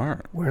got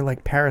smart. We're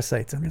like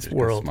parasites in this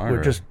world.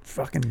 We're just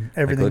fucking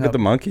everything. Look at the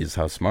monkeys.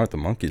 How smart the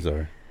monkeys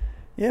are.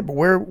 Yeah, but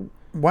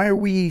why are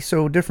we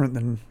so different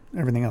than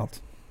everything else?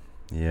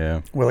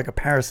 Yeah. We're like a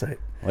parasite.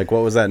 Like,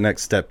 what was that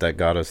next step that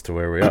got us to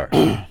where we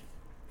are?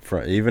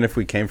 Even if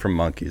we came from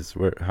monkeys,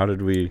 how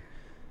did we...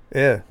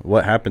 Yeah.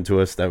 What happened to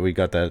us that we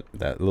got that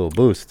little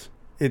boost?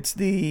 It's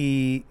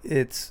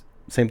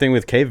same thing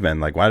with cavemen.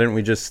 Like, why didn't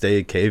we just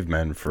stay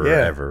cavemen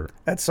forever?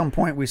 Yeah. At some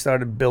point, we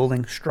started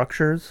building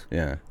structures.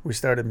 Yeah. We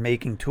started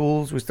making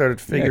tools. We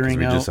started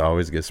figuring out... we just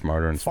always get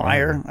smarter and smarter.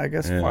 Fire. I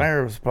guess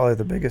fire was probably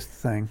the biggest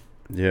thing.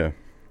 Yeah.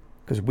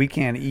 Because we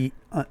can't eat,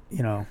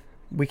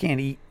 we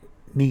can't eat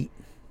meat,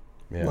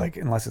 like,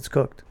 unless it's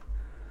cooked.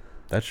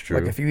 That's true.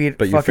 Like, if you eat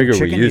but you figure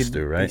chicken, we used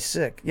to, right? Be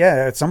sick. Yeah,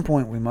 at some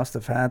point we must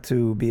have had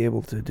to be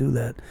able to do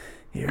that.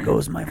 Here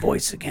goes my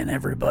voice again,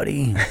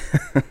 everybody.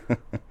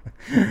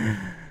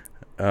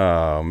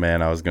 Oh,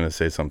 man, I was going to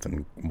say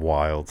something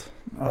wild.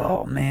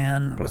 Oh,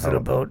 man. Was it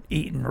about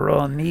eating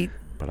raw meat?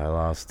 But I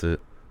lost it.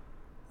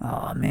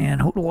 Oh, man.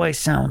 Who do I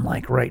sound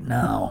like right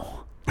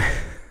now?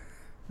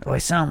 Do I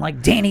sound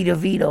like Danny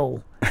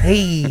DeVito?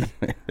 Hey.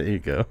 There you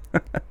go.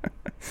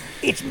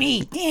 It's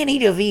me, Danny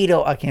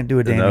DeVito. I can't do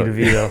a Danny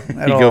DeVito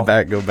at all.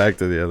 Go back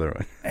to the other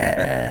one.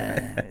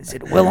 Is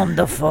it Willem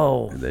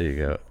Dafoe? There you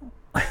go.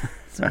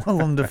 It's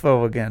Willem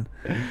Dafoe again.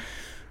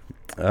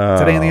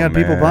 Today on the Odd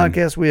People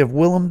podcast, we have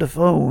Willem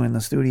Dafoe in the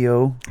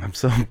studio. I'm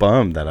so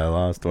bummed that I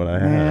lost what I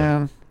had.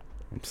 Man.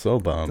 I'm so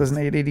bummed. Doesn't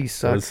 880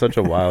 suck? It was such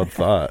a wild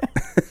thought.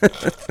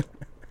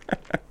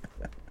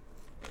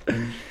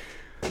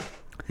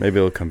 Maybe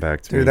it'll come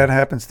back to me. Dude, that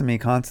happens to me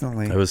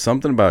constantly. It was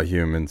something about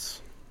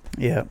humans.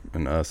 Yeah.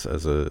 And us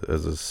as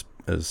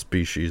a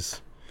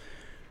species.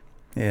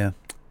 Yeah.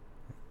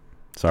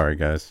 Sorry,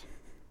 guys.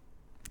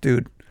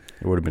 Dude.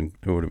 It would have been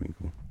cool.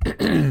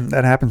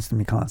 That happens to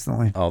me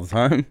constantly. All the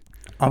time?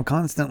 I'm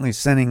constantly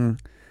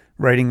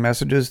writing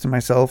messages to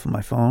myself on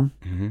my phone.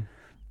 Mm-hmm.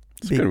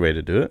 It's a good way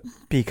to do it.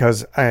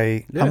 Because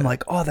I'm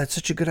like, oh, that's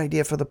such a good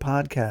idea for the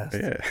podcast.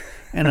 Yeah.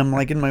 And I'm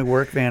like in my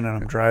work van and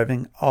I'm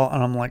driving,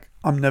 and I'm like,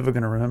 I'm never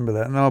going to remember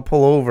that. And then I'll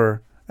pull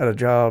over at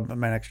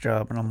my next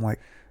job, and I'm like,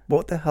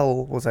 what the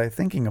hell was I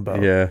thinking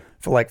about? Yeah.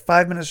 For like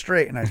 5 minutes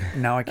straight, and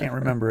now I can't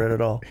remember it at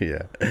all.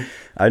 Yeah.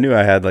 I knew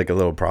I had like a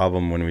little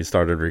problem when we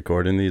started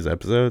recording these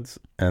episodes,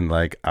 and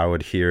like I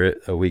would hear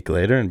it a week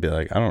later and be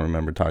like, I don't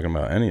remember talking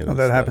about any of this.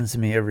 That stuff. happens to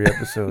me every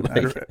episode.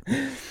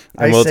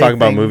 And we'll talk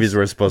about movies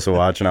we're supposed to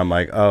watch, and I'm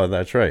like, oh,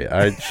 that's right.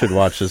 I should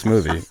watch this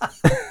movie.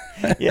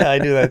 Yeah, I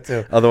do that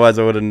too. Otherwise,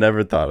 I would have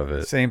never thought of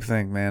it. Same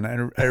thing,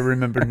 man. I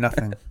remember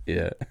nothing.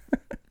 Yeah.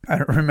 I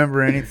don't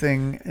remember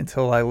anything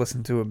until I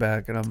listen to it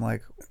back, and I'm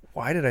like,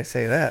 why did I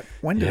say that?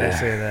 When did I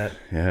say that?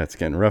 Yeah, it's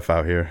getting rough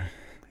out here.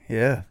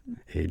 Yeah.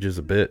 Age is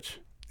a bitch.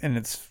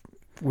 And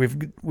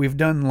we've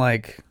done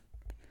like,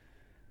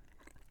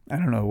 I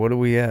don't know, what are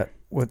we at?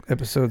 What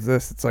episode's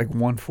this? It's like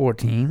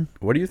 114.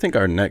 What do you think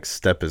our next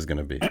step is going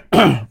to be?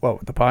 What,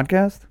 with the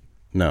podcast?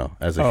 No,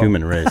 as a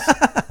human race.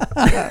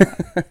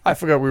 I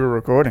forgot we were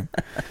recording.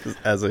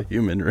 As a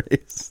human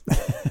race.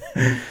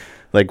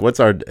 Like, what's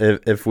our,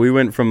 if we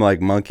went from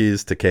like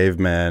monkeys to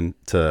caveman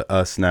to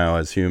us now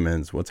as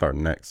humans, what's our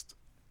next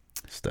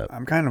step?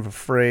 I'm kind of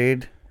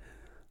afraid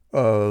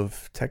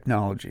of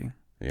technology.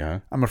 Yeah.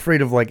 I'm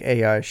afraid of like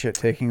AI shit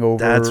taking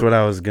over. That's what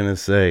I was going to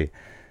say.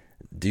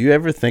 Do you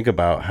ever think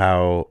about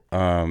how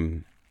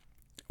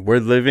we're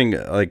living,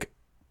 like,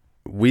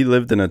 we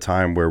lived in a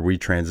time where we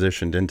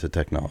transitioned into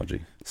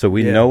technology. So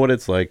we know what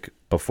it's like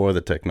before the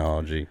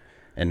technology.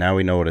 And now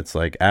we know what it's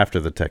like after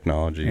the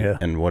technology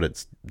and what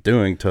it's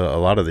doing to a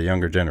lot of the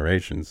younger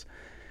generations.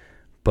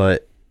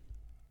 But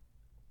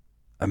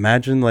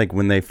imagine like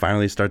when they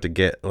finally start to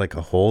get like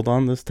a hold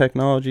on this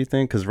technology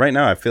thing. Because right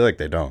now I feel like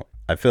they don't.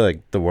 I feel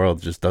like the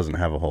world just doesn't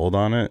have a hold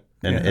on it.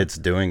 And it's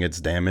doing its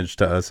damage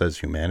to us as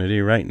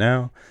humanity right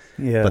now.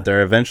 Yeah. But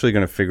they're eventually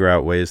going to figure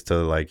out ways to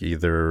like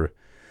either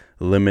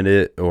limit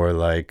it or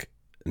like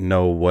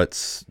know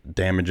what's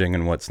damaging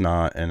and what's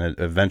not. And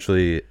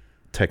eventually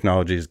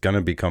technology is going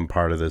to become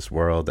part of this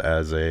world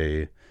as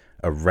a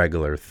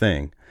regular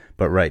thing.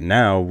 But right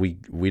now we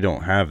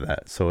don't have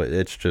that. So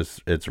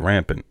it's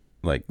rampant.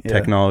 Like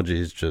technology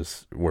is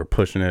just, we're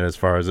pushing it as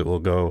far as it will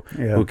go.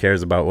 Who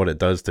cares about what it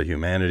does to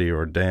humanity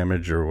or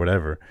damage or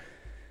whatever?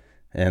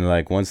 And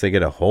like once they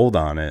get a hold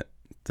on it,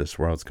 this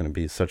world's going to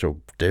be such a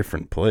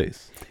different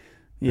place.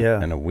 Yeah.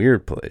 And a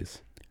weird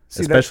place.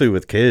 See, especially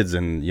with kids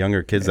and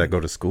younger kids that go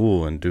to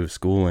school and do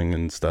schooling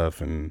and stuff.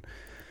 And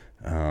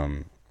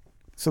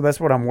so that's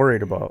what I'm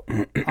worried about.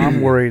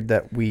 I'm worried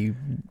that we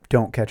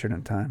don't catch it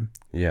in time.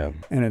 Yeah.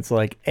 And it's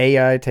like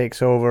AI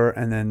takes over,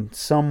 and then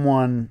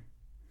someone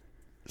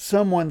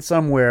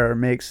somewhere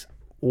makes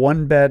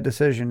one bad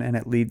decision and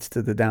it leads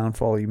to the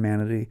downfall of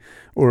humanity.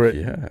 Or it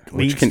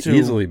leads which can to,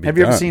 easily be have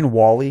you ever seen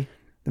WALL-E?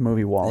 The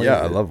movie WALL-E?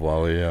 Yeah, I love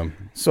WALL-E, yeah.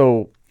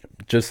 So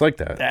just like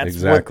that.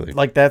 Exactly.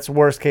 That's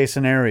worst case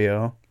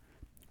scenario.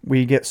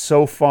 We get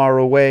so far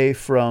away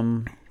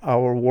from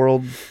our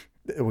world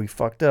that we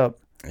fucked up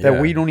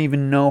that we don't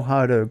even know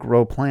how to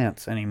grow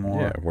plants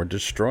anymore. Yeah, we're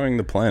destroying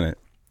the planet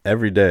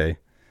every day.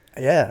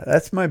 Yeah,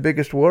 that's my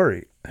biggest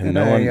worry. And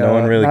no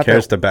one really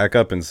cares to back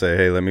up and say,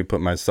 hey, let me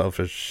put my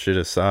selfish shit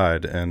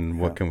aside and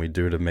what can we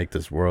do to make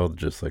this world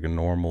just like a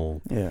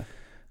normal,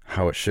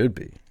 how it should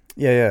be.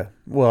 Yeah.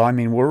 Well, I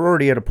mean, we're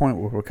already at a point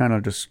where we're kind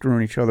of just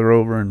screwing each other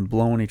over and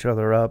blowing each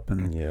other up.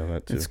 And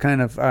that too. It's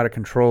kind of out of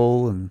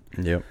control. And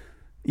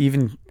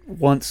even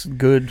once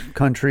good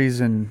countries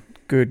and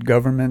good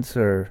governments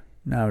are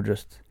now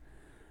just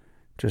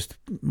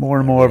more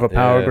and more of a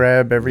power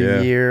grab every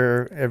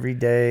year, every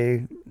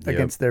day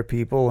against their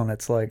people, and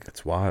it's like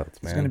it's wild, man.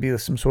 It's going to be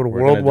some sort of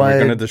worldwide. We're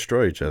going to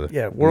destroy each other.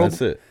 Yeah,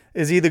 that's it.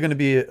 Is either going to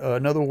be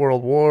another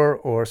world war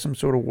or some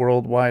sort of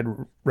worldwide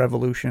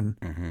revolution,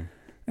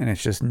 and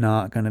it's just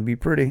not going to be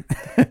pretty.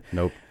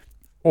 Nope.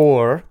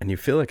 And you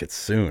feel like it's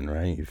soon,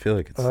 right? You feel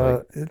like it's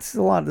it's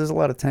a lot. There's a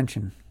lot of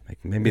tension.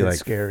 Like maybe like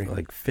scary.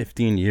 Like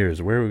 15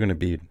 years. Where are we going to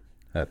be?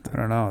 I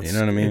don't know. You know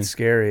what I mean? It's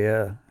scary.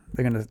 Yeah.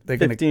 They're gonna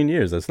 15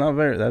 years. That's not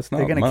very. That's not.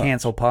 They're gonna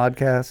cancel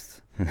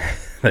podcasts.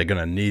 They're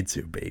gonna need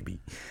to, baby.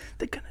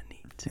 They're gonna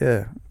need to.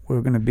 Yeah,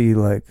 we're gonna be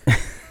like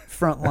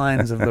front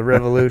lines of the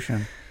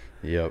revolution.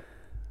 Yep.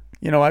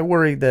 You know, I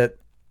worry that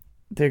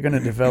they're gonna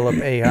develop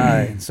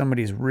AI and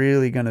somebody's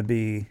really gonna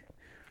be.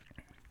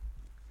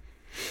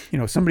 You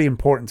know, somebody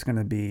important's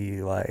gonna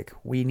be like,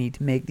 we need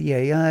to make the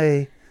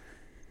AI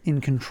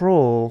in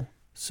control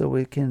so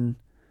it can,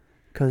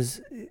 because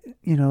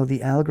you know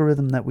the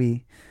algorithm that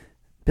we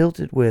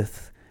built it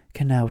with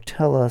can now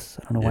tell us.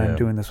 I don't know why I'm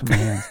doing this with my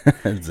hands.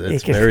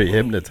 it's very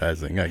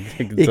hypnoptizing. I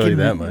can tell you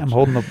that much. I'm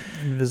holding an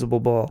invisible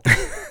ball.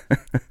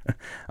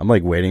 I'm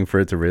like waiting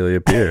for it to really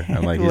appear.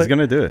 I'm like, he's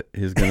gonna do it.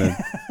 He's gonna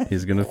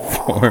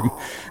form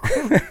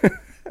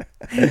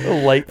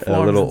a light forms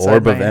a little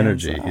orb of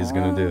energy. He's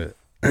gonna do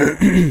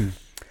it.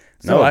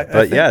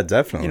 Yeah,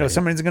 definitely. You know,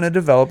 somebody's gonna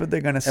develop it.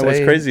 They're gonna say. And what's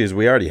crazy is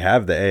we already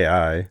have the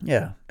AI.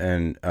 Yeah.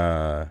 And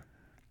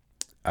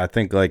I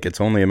think like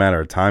it's only a matter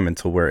of time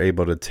until we're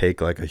able to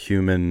take like a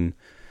human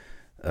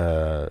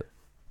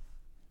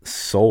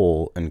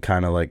soul and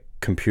kind of like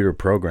computer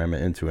program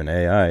it into an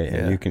AI,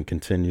 and you can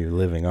continue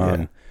living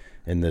on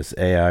in this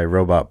AI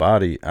robot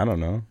body. I don't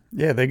know.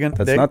 Yeah,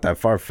 That's not that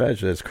far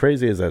fetched. As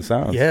crazy as that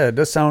sounds. Yeah, it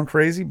does sound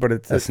crazy, but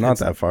it's not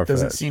that far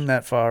fetched. Doesn't seem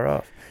that far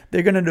off.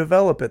 They're going to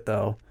develop it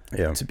though.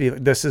 Yeah. To be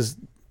this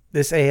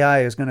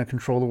AI is going to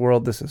control the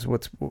world. This is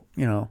what's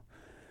and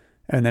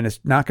then it's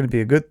not going to be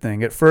a good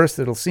thing. At first,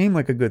 it'll seem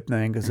like a good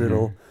thing because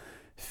it'll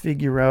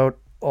figure out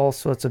all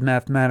sorts of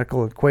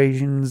mathematical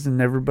equations, and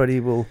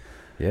everybody will.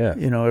 Yeah.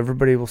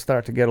 Everybody will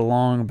start to get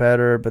along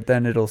better, but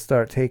then it'll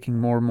start taking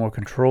more and more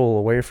control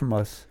away from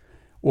us,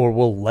 or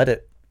we'll let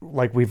it,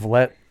 like we've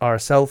let our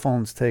cell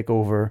phones take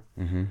over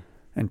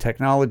and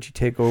technology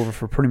take over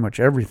for pretty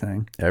much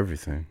everything.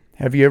 Everything.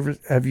 Have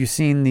you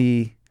seen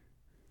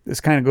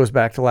this kind of goes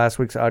back to last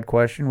week's Odd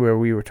Question where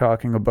we were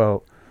talking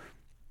about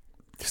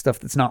stuff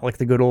that's not like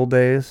the good old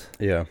days?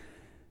 Yeah.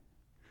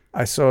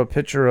 I saw a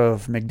picture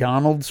of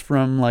McDonald's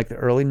from like the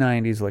early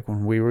 90s, like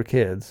when we were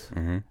kids,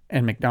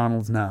 and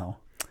McDonald's now.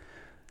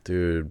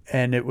 Dude,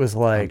 and it was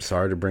like, I'm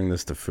sorry to bring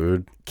this to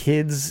food,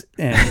 kids,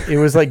 and it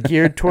was like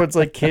geared towards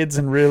like kids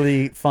and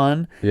really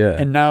fun. Yeah.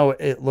 And now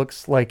it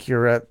looks like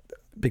you're at,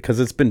 because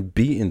it's been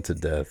beaten to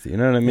death. You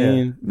know what I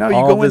mean? Yeah. No,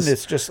 you go in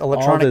this just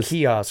electronic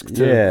kiosk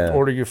to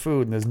order your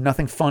food, and there's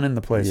nothing fun in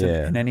the place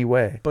in any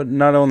way. But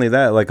not only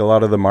that, like a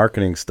lot of the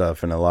marketing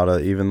stuff and a lot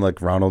of even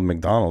like Ronald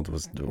McDonald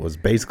was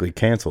basically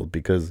canceled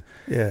because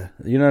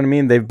you know what I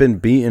mean? They've been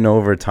beaten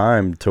over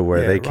time to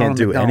where they can't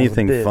do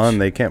anything fun.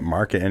 They can't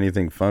market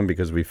anything fun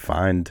because we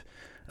find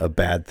a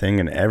bad thing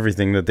in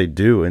everything that they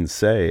do and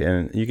say.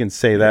 And you can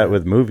say that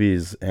with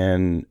movies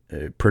and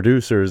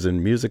producers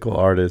and musical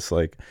artists.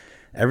 Like,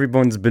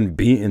 everyone's been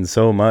beaten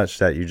so much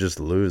that you just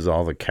lose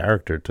all the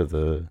character to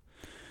the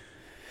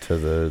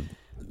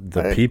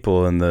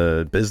people and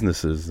the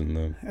businesses and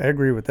the. I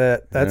agree with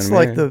that. That's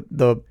like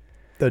the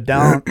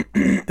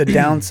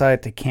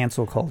downside to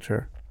cancel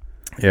culture.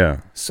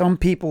 Yeah. Some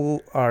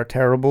people are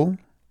terrible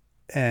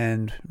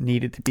and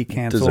needed to be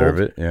canceled. Deserve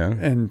it, yeah.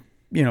 And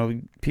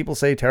people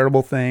say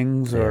terrible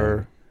things,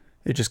 or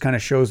it just kind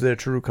of shows their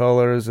true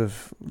colors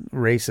of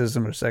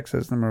racism or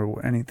sexism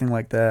or anything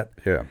like that.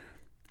 Yeah.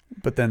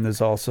 But then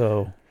there's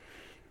also,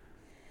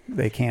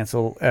 they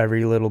cancel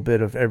every little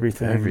bit of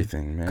everything.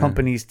 Everything, man.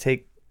 Companies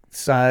take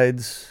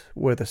sides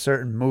with a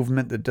certain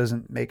movement that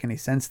doesn't make any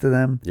sense to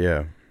them.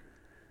 Yeah.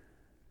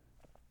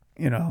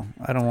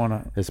 I don't want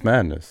to. It's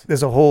madness.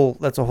 That's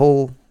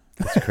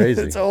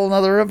crazy. It's a whole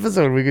other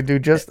episode we could do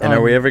just And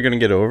are we ever going to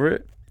get over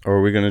it? Or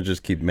are we going to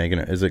just keep making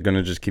it? Is it going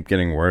to just keep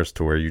getting worse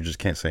to where you just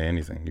can't say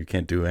anything? You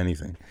can't do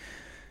anything.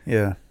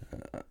 Yeah.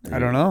 I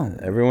don't know.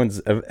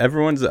 Everyone's.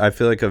 I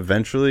feel like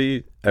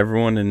eventually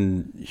everyone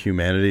in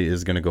humanity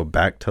is going to go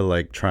back to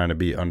like trying to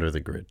be under the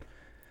grid.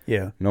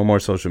 Yeah. No more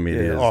social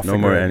media. No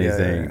more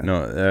anything. Yeah.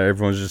 No,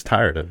 everyone's just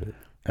tired of it.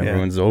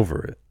 Everyone's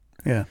over it.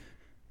 Yeah.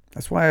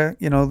 That's why,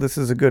 this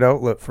is a good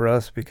outlet for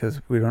us because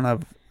we don't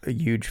have a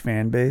huge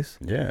fan base.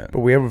 Yeah. But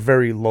we have a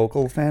very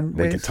local fan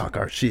base. We can talk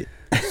our shit.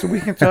 So we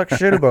can talk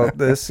shit about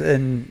this,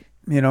 and,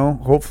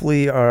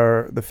 hopefully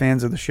the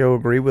fans of the show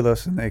agree with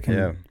us, and they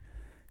can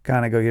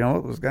kind of go,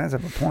 those guys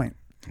have a point.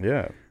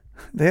 Yeah.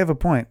 They have a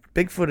point.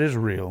 Bigfoot is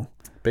real.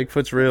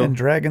 Bigfoot's real. And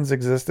dragons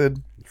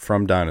existed.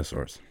 From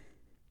dinosaurs.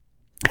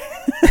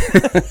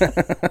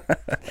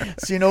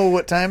 So you know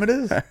what time it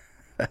is?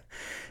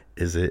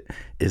 Is it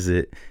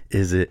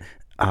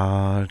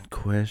odd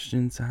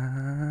question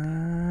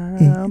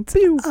time? It's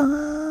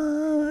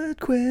odd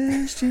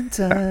question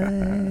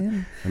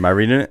time. Am I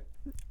reading it?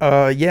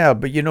 Yeah,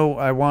 but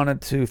I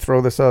wanted to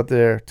throw this out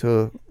there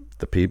to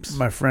the peeps.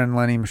 My friend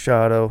Lenny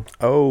Machado.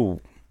 Oh.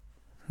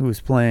 Who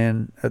was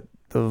playing at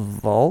the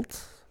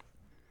Vault,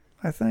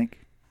 I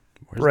think.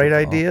 Where's Bright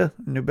Idea,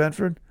 New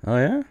Bedford. Oh,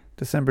 yeah?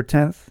 December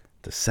 10th.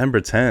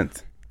 December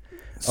 10th.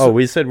 So,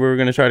 we said we were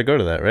going to try to go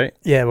to that, right?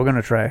 Yeah, we're going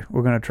to try.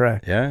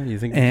 Yeah, you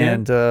think you can?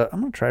 And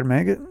I'm going to try to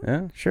make it.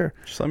 Yeah? Sure.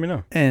 Just let me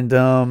know. And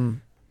I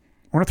want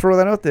to throw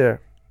that out there.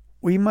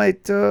 We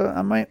might,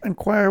 I might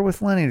inquire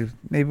with Lenny.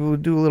 Maybe we'll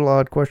do a little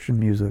odd question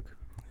music.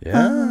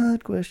 Yeah.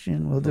 Odd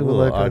question. We'll do a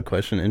little odd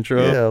question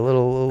intro. Yeah, a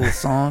little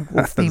song,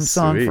 little theme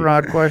song for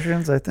odd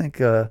questions. I think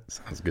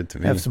sounds good to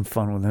me. Have some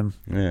fun with him.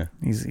 Yeah.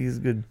 He's a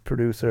good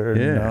producer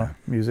and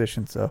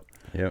musician, so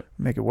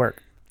make it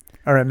work.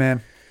 All right,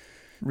 man.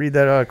 Read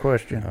that odd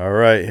question. All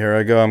right, here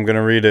I go. I'm going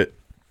to read it.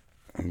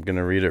 I'm going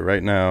to read it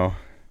right now.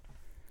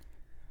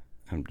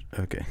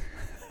 Okay.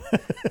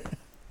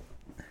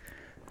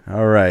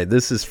 All right,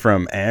 this is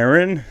from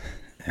Aaron,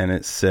 and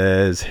it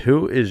says,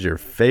 who is your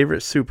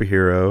favorite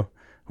superhero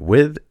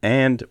with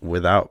and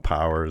without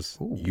powers?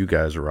 Ooh. You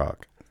guys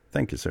rock.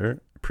 Thank you, sir.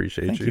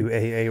 Appreciate you. Thank you,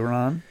 A.A.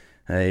 Ron.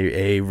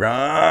 A.A.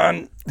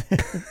 Ron.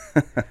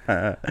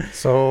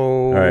 So.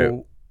 All right.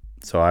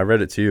 So I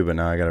read it to you, but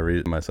now I got to read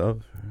it myself.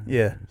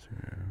 Yeah.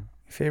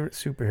 Favorite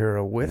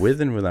superhero with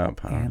and without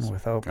powers. And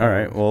without powers. All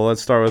right. Well,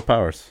 let's start with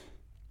powers.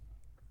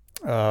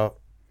 You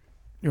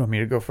want me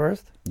to go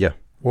first? Yeah.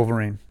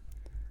 Wolverine.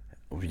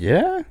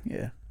 Yeah?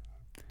 Yeah.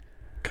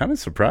 kind of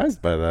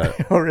surprised by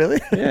that. Oh,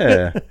 really?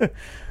 Yeah.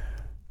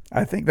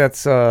 I think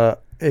that's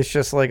it's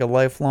just like a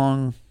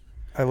lifelong.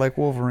 I like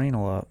Wolverine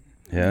a lot.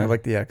 Yeah. I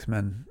like the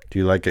X-Men. Do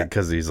you like it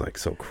because he's like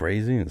so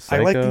crazy and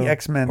psycho? I like the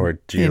X-Men. Or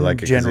do you like it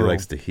because he general.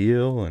 likes to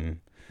heal and?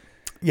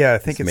 Yeah, I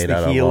think it's made the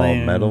out healing, of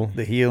all metal.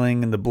 the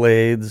healing and the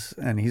blades,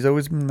 and he's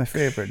always been my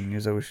favorite, and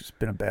he's always just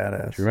been a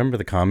badass. Do you remember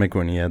the comic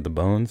when he had the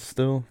bones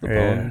still? The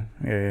bone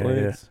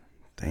blades?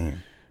 Yeah.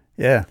 Damn.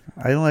 Yeah,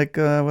 I like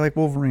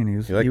Wolverine. He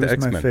was the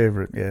X-Men? my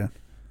favorite. Yeah,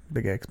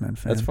 big X-Men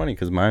fan. That's funny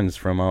because mine is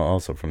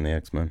also from the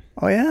X-Men.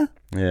 Oh yeah.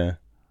 Yeah.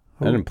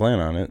 Who? I didn't plan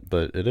on it,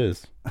 but it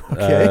is.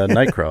 Okay.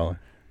 Nightcrawler.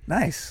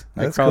 Nice.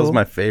 That's Nightcrawler's cool.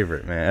 my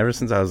favorite, man. Ever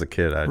since I was a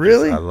kid, I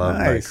love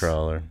Nice.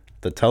 Nightcrawler.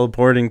 The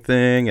teleporting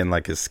thing and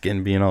like his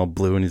skin being all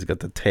blue and he's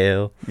got the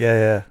tail.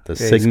 Yeah. The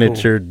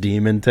signature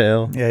demon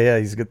tail. Yeah.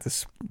 He's got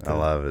this. I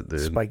love it,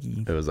 dude.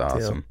 Spiky. It was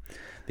awesome. Tail.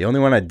 The only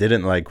one I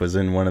didn't like was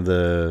in one of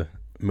the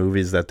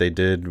movies that they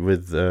did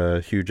with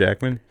Hugh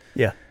Jackman.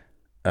 Yeah.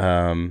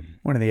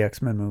 One of the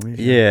X-Men movies.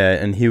 Yeah,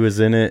 and he was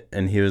in it,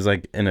 and he was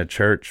like in a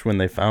church when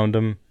they found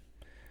him.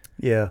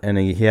 Yeah. And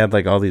he had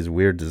like all these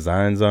weird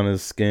designs on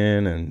his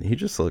skin, and he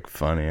just looked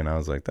funny, and I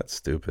was like, that's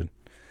stupid.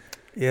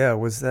 Yeah,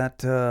 was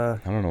that... I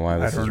don't know why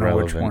this is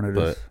relevant, which one it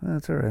is.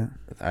 That's all right.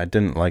 I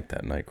didn't like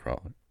that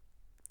Nightcrawler,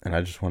 and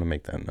I just want to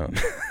make that known.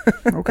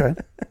 Okay.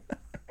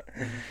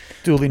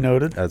 Duly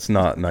noted. That's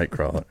not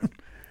Nightcrawler.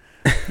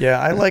 Yeah,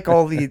 I like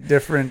all the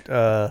different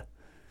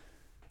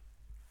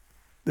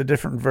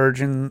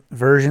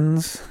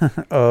versions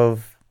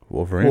of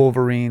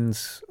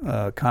Wolverine's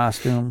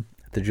costume.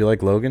 Did you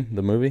like Logan,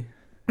 the movie?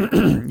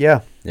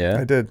 Yeah. Yeah?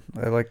 I did.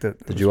 I liked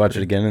it. Did you watch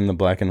it again in the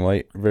black and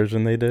white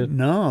version they did?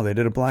 No, they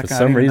did a black and white.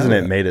 For some reason,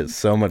 it made it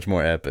so much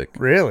more epic.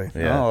 Really?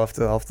 Yeah. Oh, I'll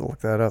have to look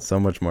that up. So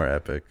much more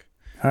epic.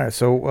 All right,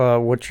 so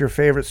what's your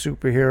favorite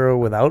superhero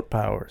without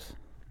powers?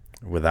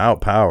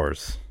 Without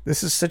powers?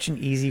 This is such an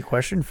easy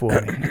question for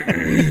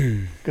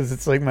me. Because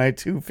it's like my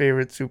two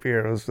favorite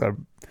superheroes.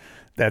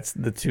 That's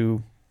the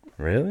two.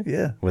 Really?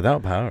 Yeah.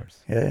 Without powers?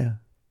 Yeah.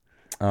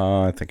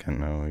 Oh, I think I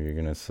know what you're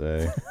going to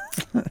say.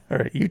 All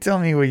right, you tell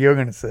me what you're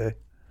going to say.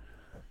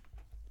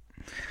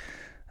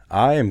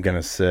 I am going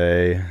to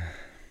say,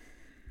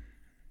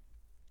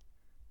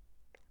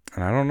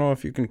 and I don't know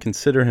if you can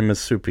consider him a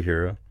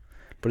superhero,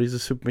 but he's a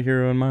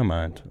superhero in my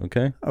mind,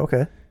 okay?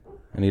 Okay.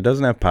 And he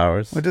doesn't have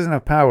powers. Well, he doesn't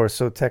have powers,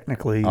 so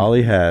technically... all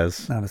he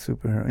has not a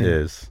superhero.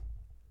 is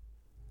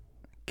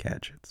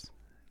gadgets.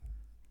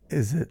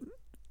 Is it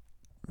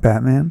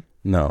Batman?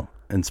 No.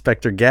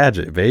 Inspector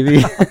Gadget,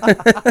 baby.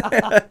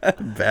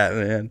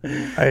 Batman.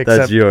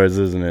 That's yours,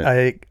 isn't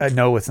it? I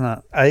know it's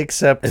not. I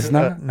accept. It's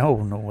not? No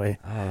way.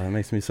 Oh, that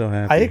makes me so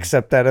happy. I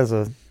accept that as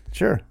a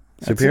sure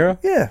superhero.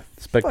 Yeah,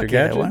 Inspector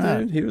Gadget,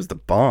 dude. He was the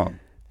bomb.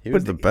 He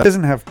was the best. He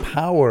doesn't have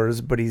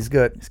powers, but he's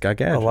got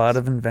gadgets. A lot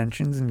of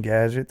inventions and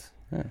gadgets.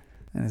 Yeah.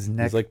 And his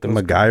neck. He's like the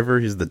MacGyver.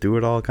 He's the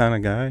do-it-all kind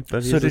of guy.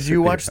 But so did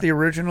you watch the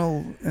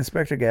original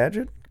Inspector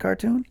Gadget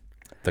cartoon?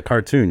 The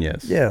cartoon,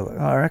 yes. Yeah.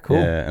 All right. Cool.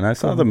 Yeah, and I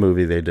saw the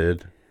movie they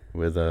did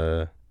with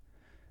I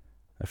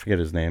forget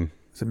his name.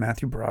 Is it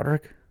Matthew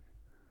Broderick?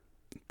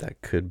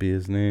 That could be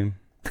his name.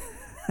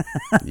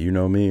 You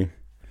know me.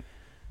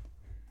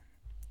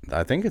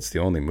 I think it's the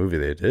only movie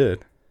they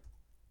did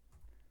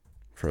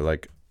for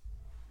like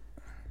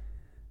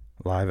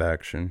live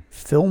action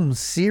film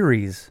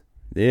series.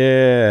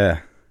 Yeah.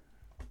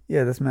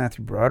 Yeah, that's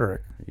Matthew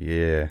Broderick.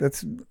 Yeah.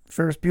 That's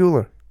Ferris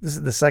Bueller. This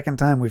is the second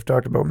time we've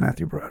talked about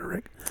Matthew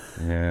Broderick.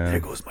 Yeah. There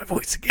goes my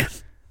voice again.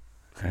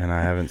 And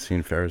I haven't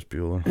seen Ferris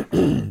Bueller.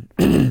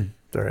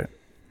 It's all right.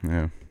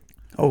 Yeah.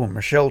 Oh,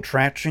 Michelle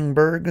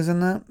Trachtenberg is in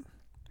that?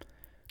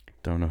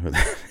 Don't know who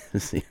that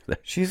is either.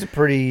 She's a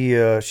pretty,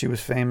 she was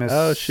famous.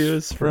 Oh, she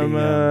was from,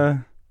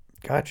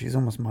 God, she's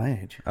almost my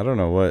age. I don't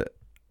know what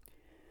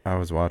I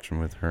was watching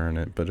with her in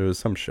it, but it was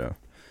some show.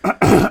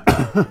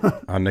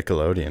 On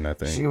Nickelodeon, I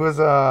think. She was,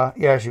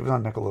 she was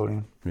on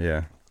Nickelodeon.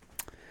 Yeah.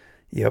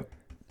 Yep.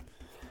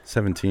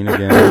 17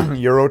 again.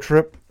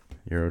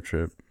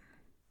 Eurotrip.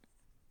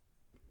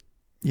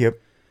 Yep.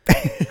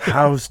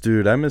 House,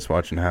 dude. I miss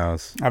watching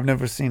House. I've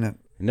never seen it.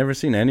 You never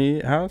seen any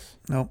House?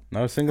 Nope.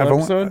 Not a single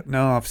episode?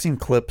 No, I've seen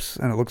clips,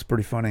 and it looks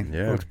pretty funny.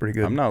 Yeah. It looks pretty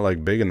good. I'm not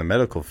like big in the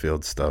medical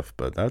field stuff,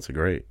 but that's a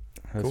great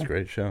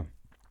show.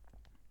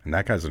 And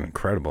that guy's an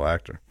incredible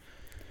actor.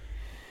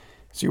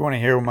 So you want to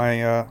hear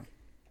my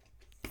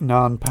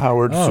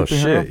non-powered superhero? Oh,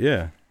 shit,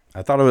 yeah.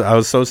 I thought I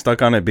was so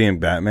stuck on it being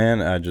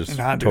Batman, I just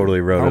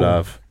totally wrote it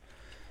off.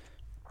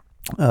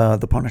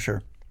 The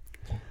Punisher.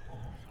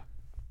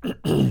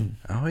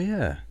 Oh,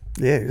 yeah.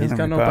 Yeah, he's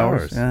got no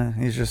powers. Yeah,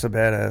 he's just a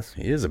badass.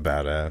 He is a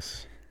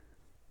badass.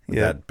 With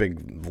that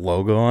big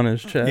logo on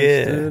his chest,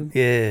 dude.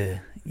 Yeah.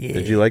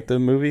 Did you like the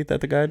movie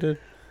that the guy did?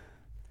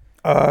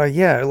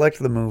 Yeah, I liked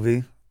the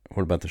movie.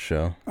 What about the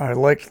show? I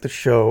liked the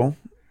show.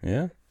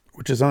 Yeah?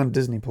 Which is on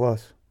Disney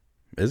Plus.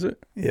 Is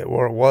it? Yeah,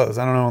 or it was.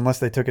 I don't know, unless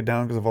they took it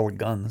down because of all the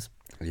guns.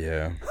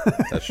 Yeah,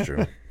 that's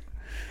true.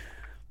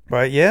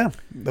 But yeah,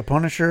 the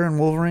Punisher and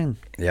Wolverine.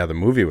 Yeah, the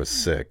movie was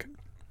sick.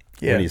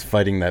 Yeah. When he's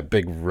fighting that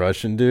big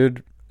Russian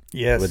dude.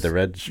 Yes. With the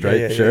red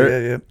striped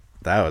shirt. Yeah.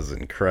 That was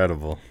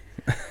incredible.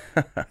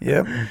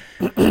 Yep.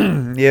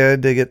 Yeah, I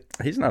dig it.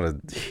 He's not a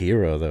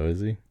hero, though, is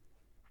he?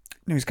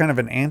 He's kind of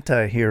an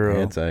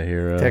anti-hero.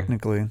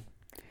 Technically.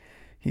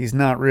 He's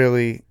not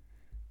really...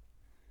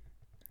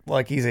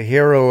 Like, he's a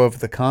hero of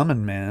the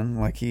common man.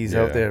 Like, he's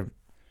out there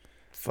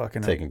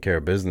fucking... Taking care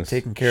of business.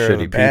 Taking care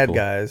of bad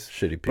guys.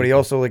 Shitty people. But he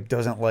also, like,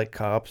 doesn't like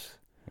cops.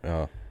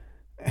 Oh.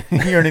 You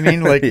know what I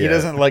mean? Like, he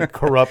doesn't like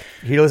corrupt...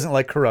 He doesn't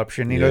like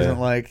corruption. He doesn't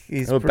like...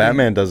 He's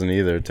Batman doesn't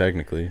either,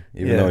 technically.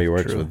 Even though he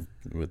works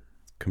with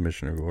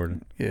Commissioner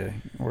Gordon. Yeah,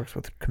 he works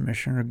with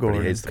Commissioner Gordon.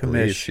 But he hates the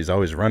police. He's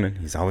always running.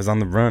 He's always on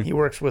the run. He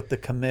works with the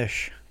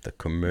commish. The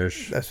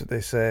commish. That's what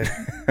they say.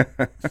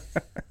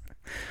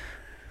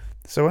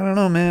 So, I don't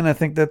know, man. I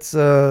think that's...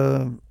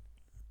 You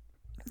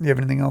have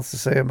anything else to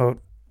say about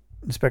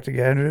Inspector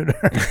Gadget?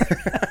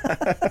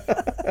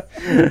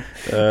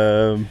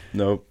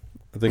 Nope.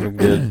 I think I'm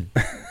good.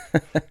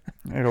 I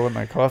gotta let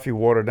my coffee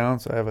water down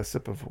so I have a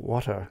sip of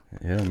water.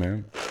 Yeah,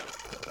 man.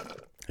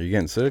 Are you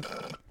getting sick?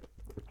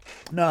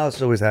 No,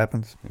 this always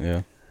happens.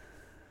 Yeah.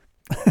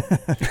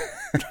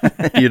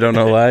 You don't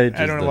know why? I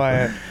don't know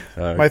why.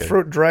 My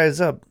throat dries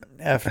up.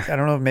 I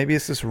don't know. Maybe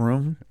it's this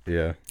room.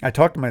 Yeah. I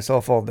talk to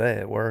myself all day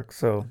at work,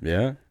 so.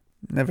 Yeah?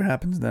 Never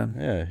happens then.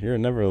 Yeah, you're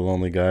never a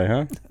lonely guy,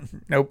 huh?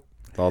 Nope.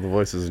 All the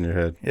voices in your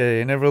head. Yeah,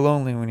 you're never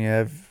lonely when you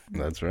have...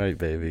 That's right,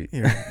 baby.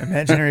 Your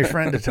imaginary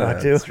friend to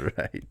talk to. That's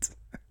right.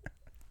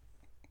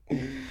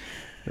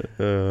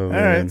 Oh, all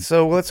right,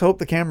 so let's hope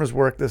the cameras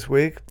work this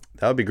week.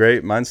 That would be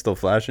great. Mine's still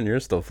flashing.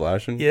 Yours still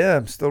flashing. Yeah,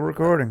 I'm still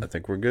recording. I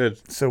think we're good.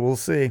 So we'll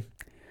see.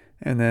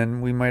 And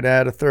then we might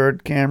add a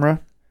third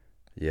camera.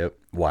 Yep.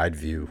 Wide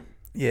view.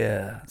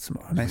 Yeah.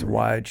 A nice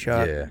wide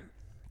shot. Yeah.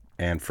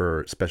 And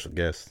for special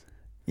guests.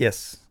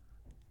 Yes.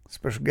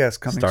 Special guests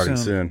coming Starting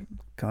soon.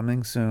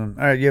 Coming soon.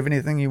 All right. You have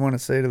anything you want to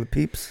say to the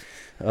peeps?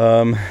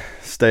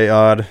 Stay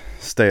odd.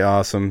 Stay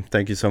awesome.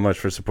 Thank you so much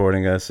for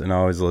supporting us and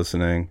always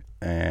listening.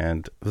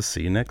 And we'll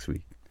see you next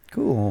week.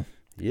 Cool.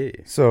 Yeah.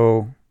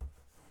 So,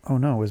 oh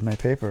no, where's my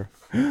paper?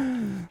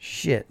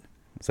 Shit.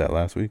 Is that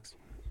last week's?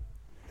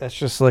 That's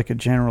just like a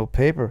general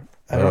paper.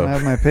 I don't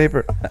have my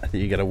paper.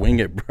 You got to wing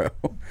it, bro.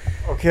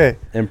 Okay.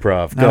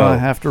 Improv. Now Go. I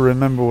have to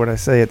remember what I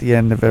say at the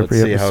end of every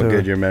episode. Let's see how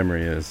good your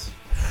memory is.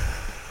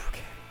 Okay.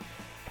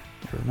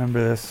 Remember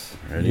this.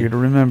 Ready? You got to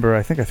remember.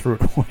 I think I threw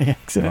it away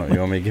accidentally. You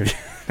want me to give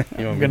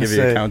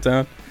you a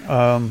countdown?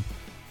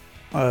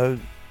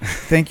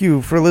 Thank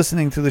you for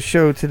listening to the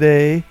show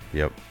today.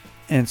 Yep.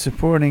 And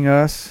supporting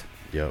us.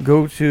 Yep.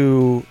 Go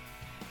to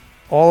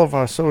all of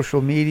our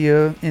social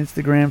media,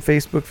 Instagram,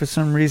 Facebook for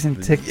some reason,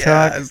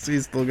 TikTok. Yes, we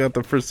still got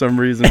the for some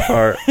reason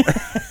part.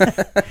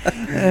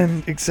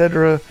 And et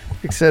cetera,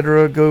 et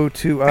cetera. Go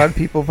to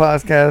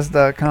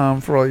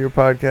oddpeoplepodcast.com for all your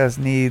podcast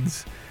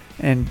needs.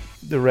 And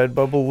the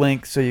Redbubble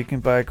link so you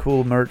can buy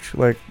cool merch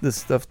like the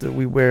stuff that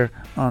we wear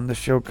on the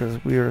show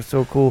because we are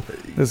so cool.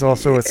 There's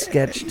also a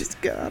sketched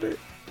just got it.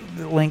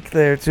 link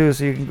there too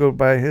so you can go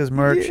buy his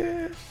merch.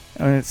 Yeah.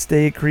 And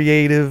stay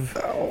creative,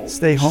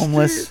 stay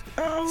homeless,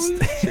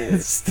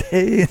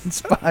 stay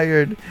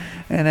inspired,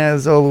 and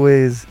as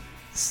always,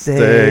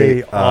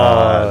 stay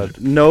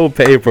odd. No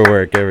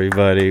paperwork,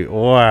 everybody.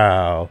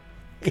 Wow.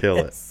 Kill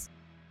it.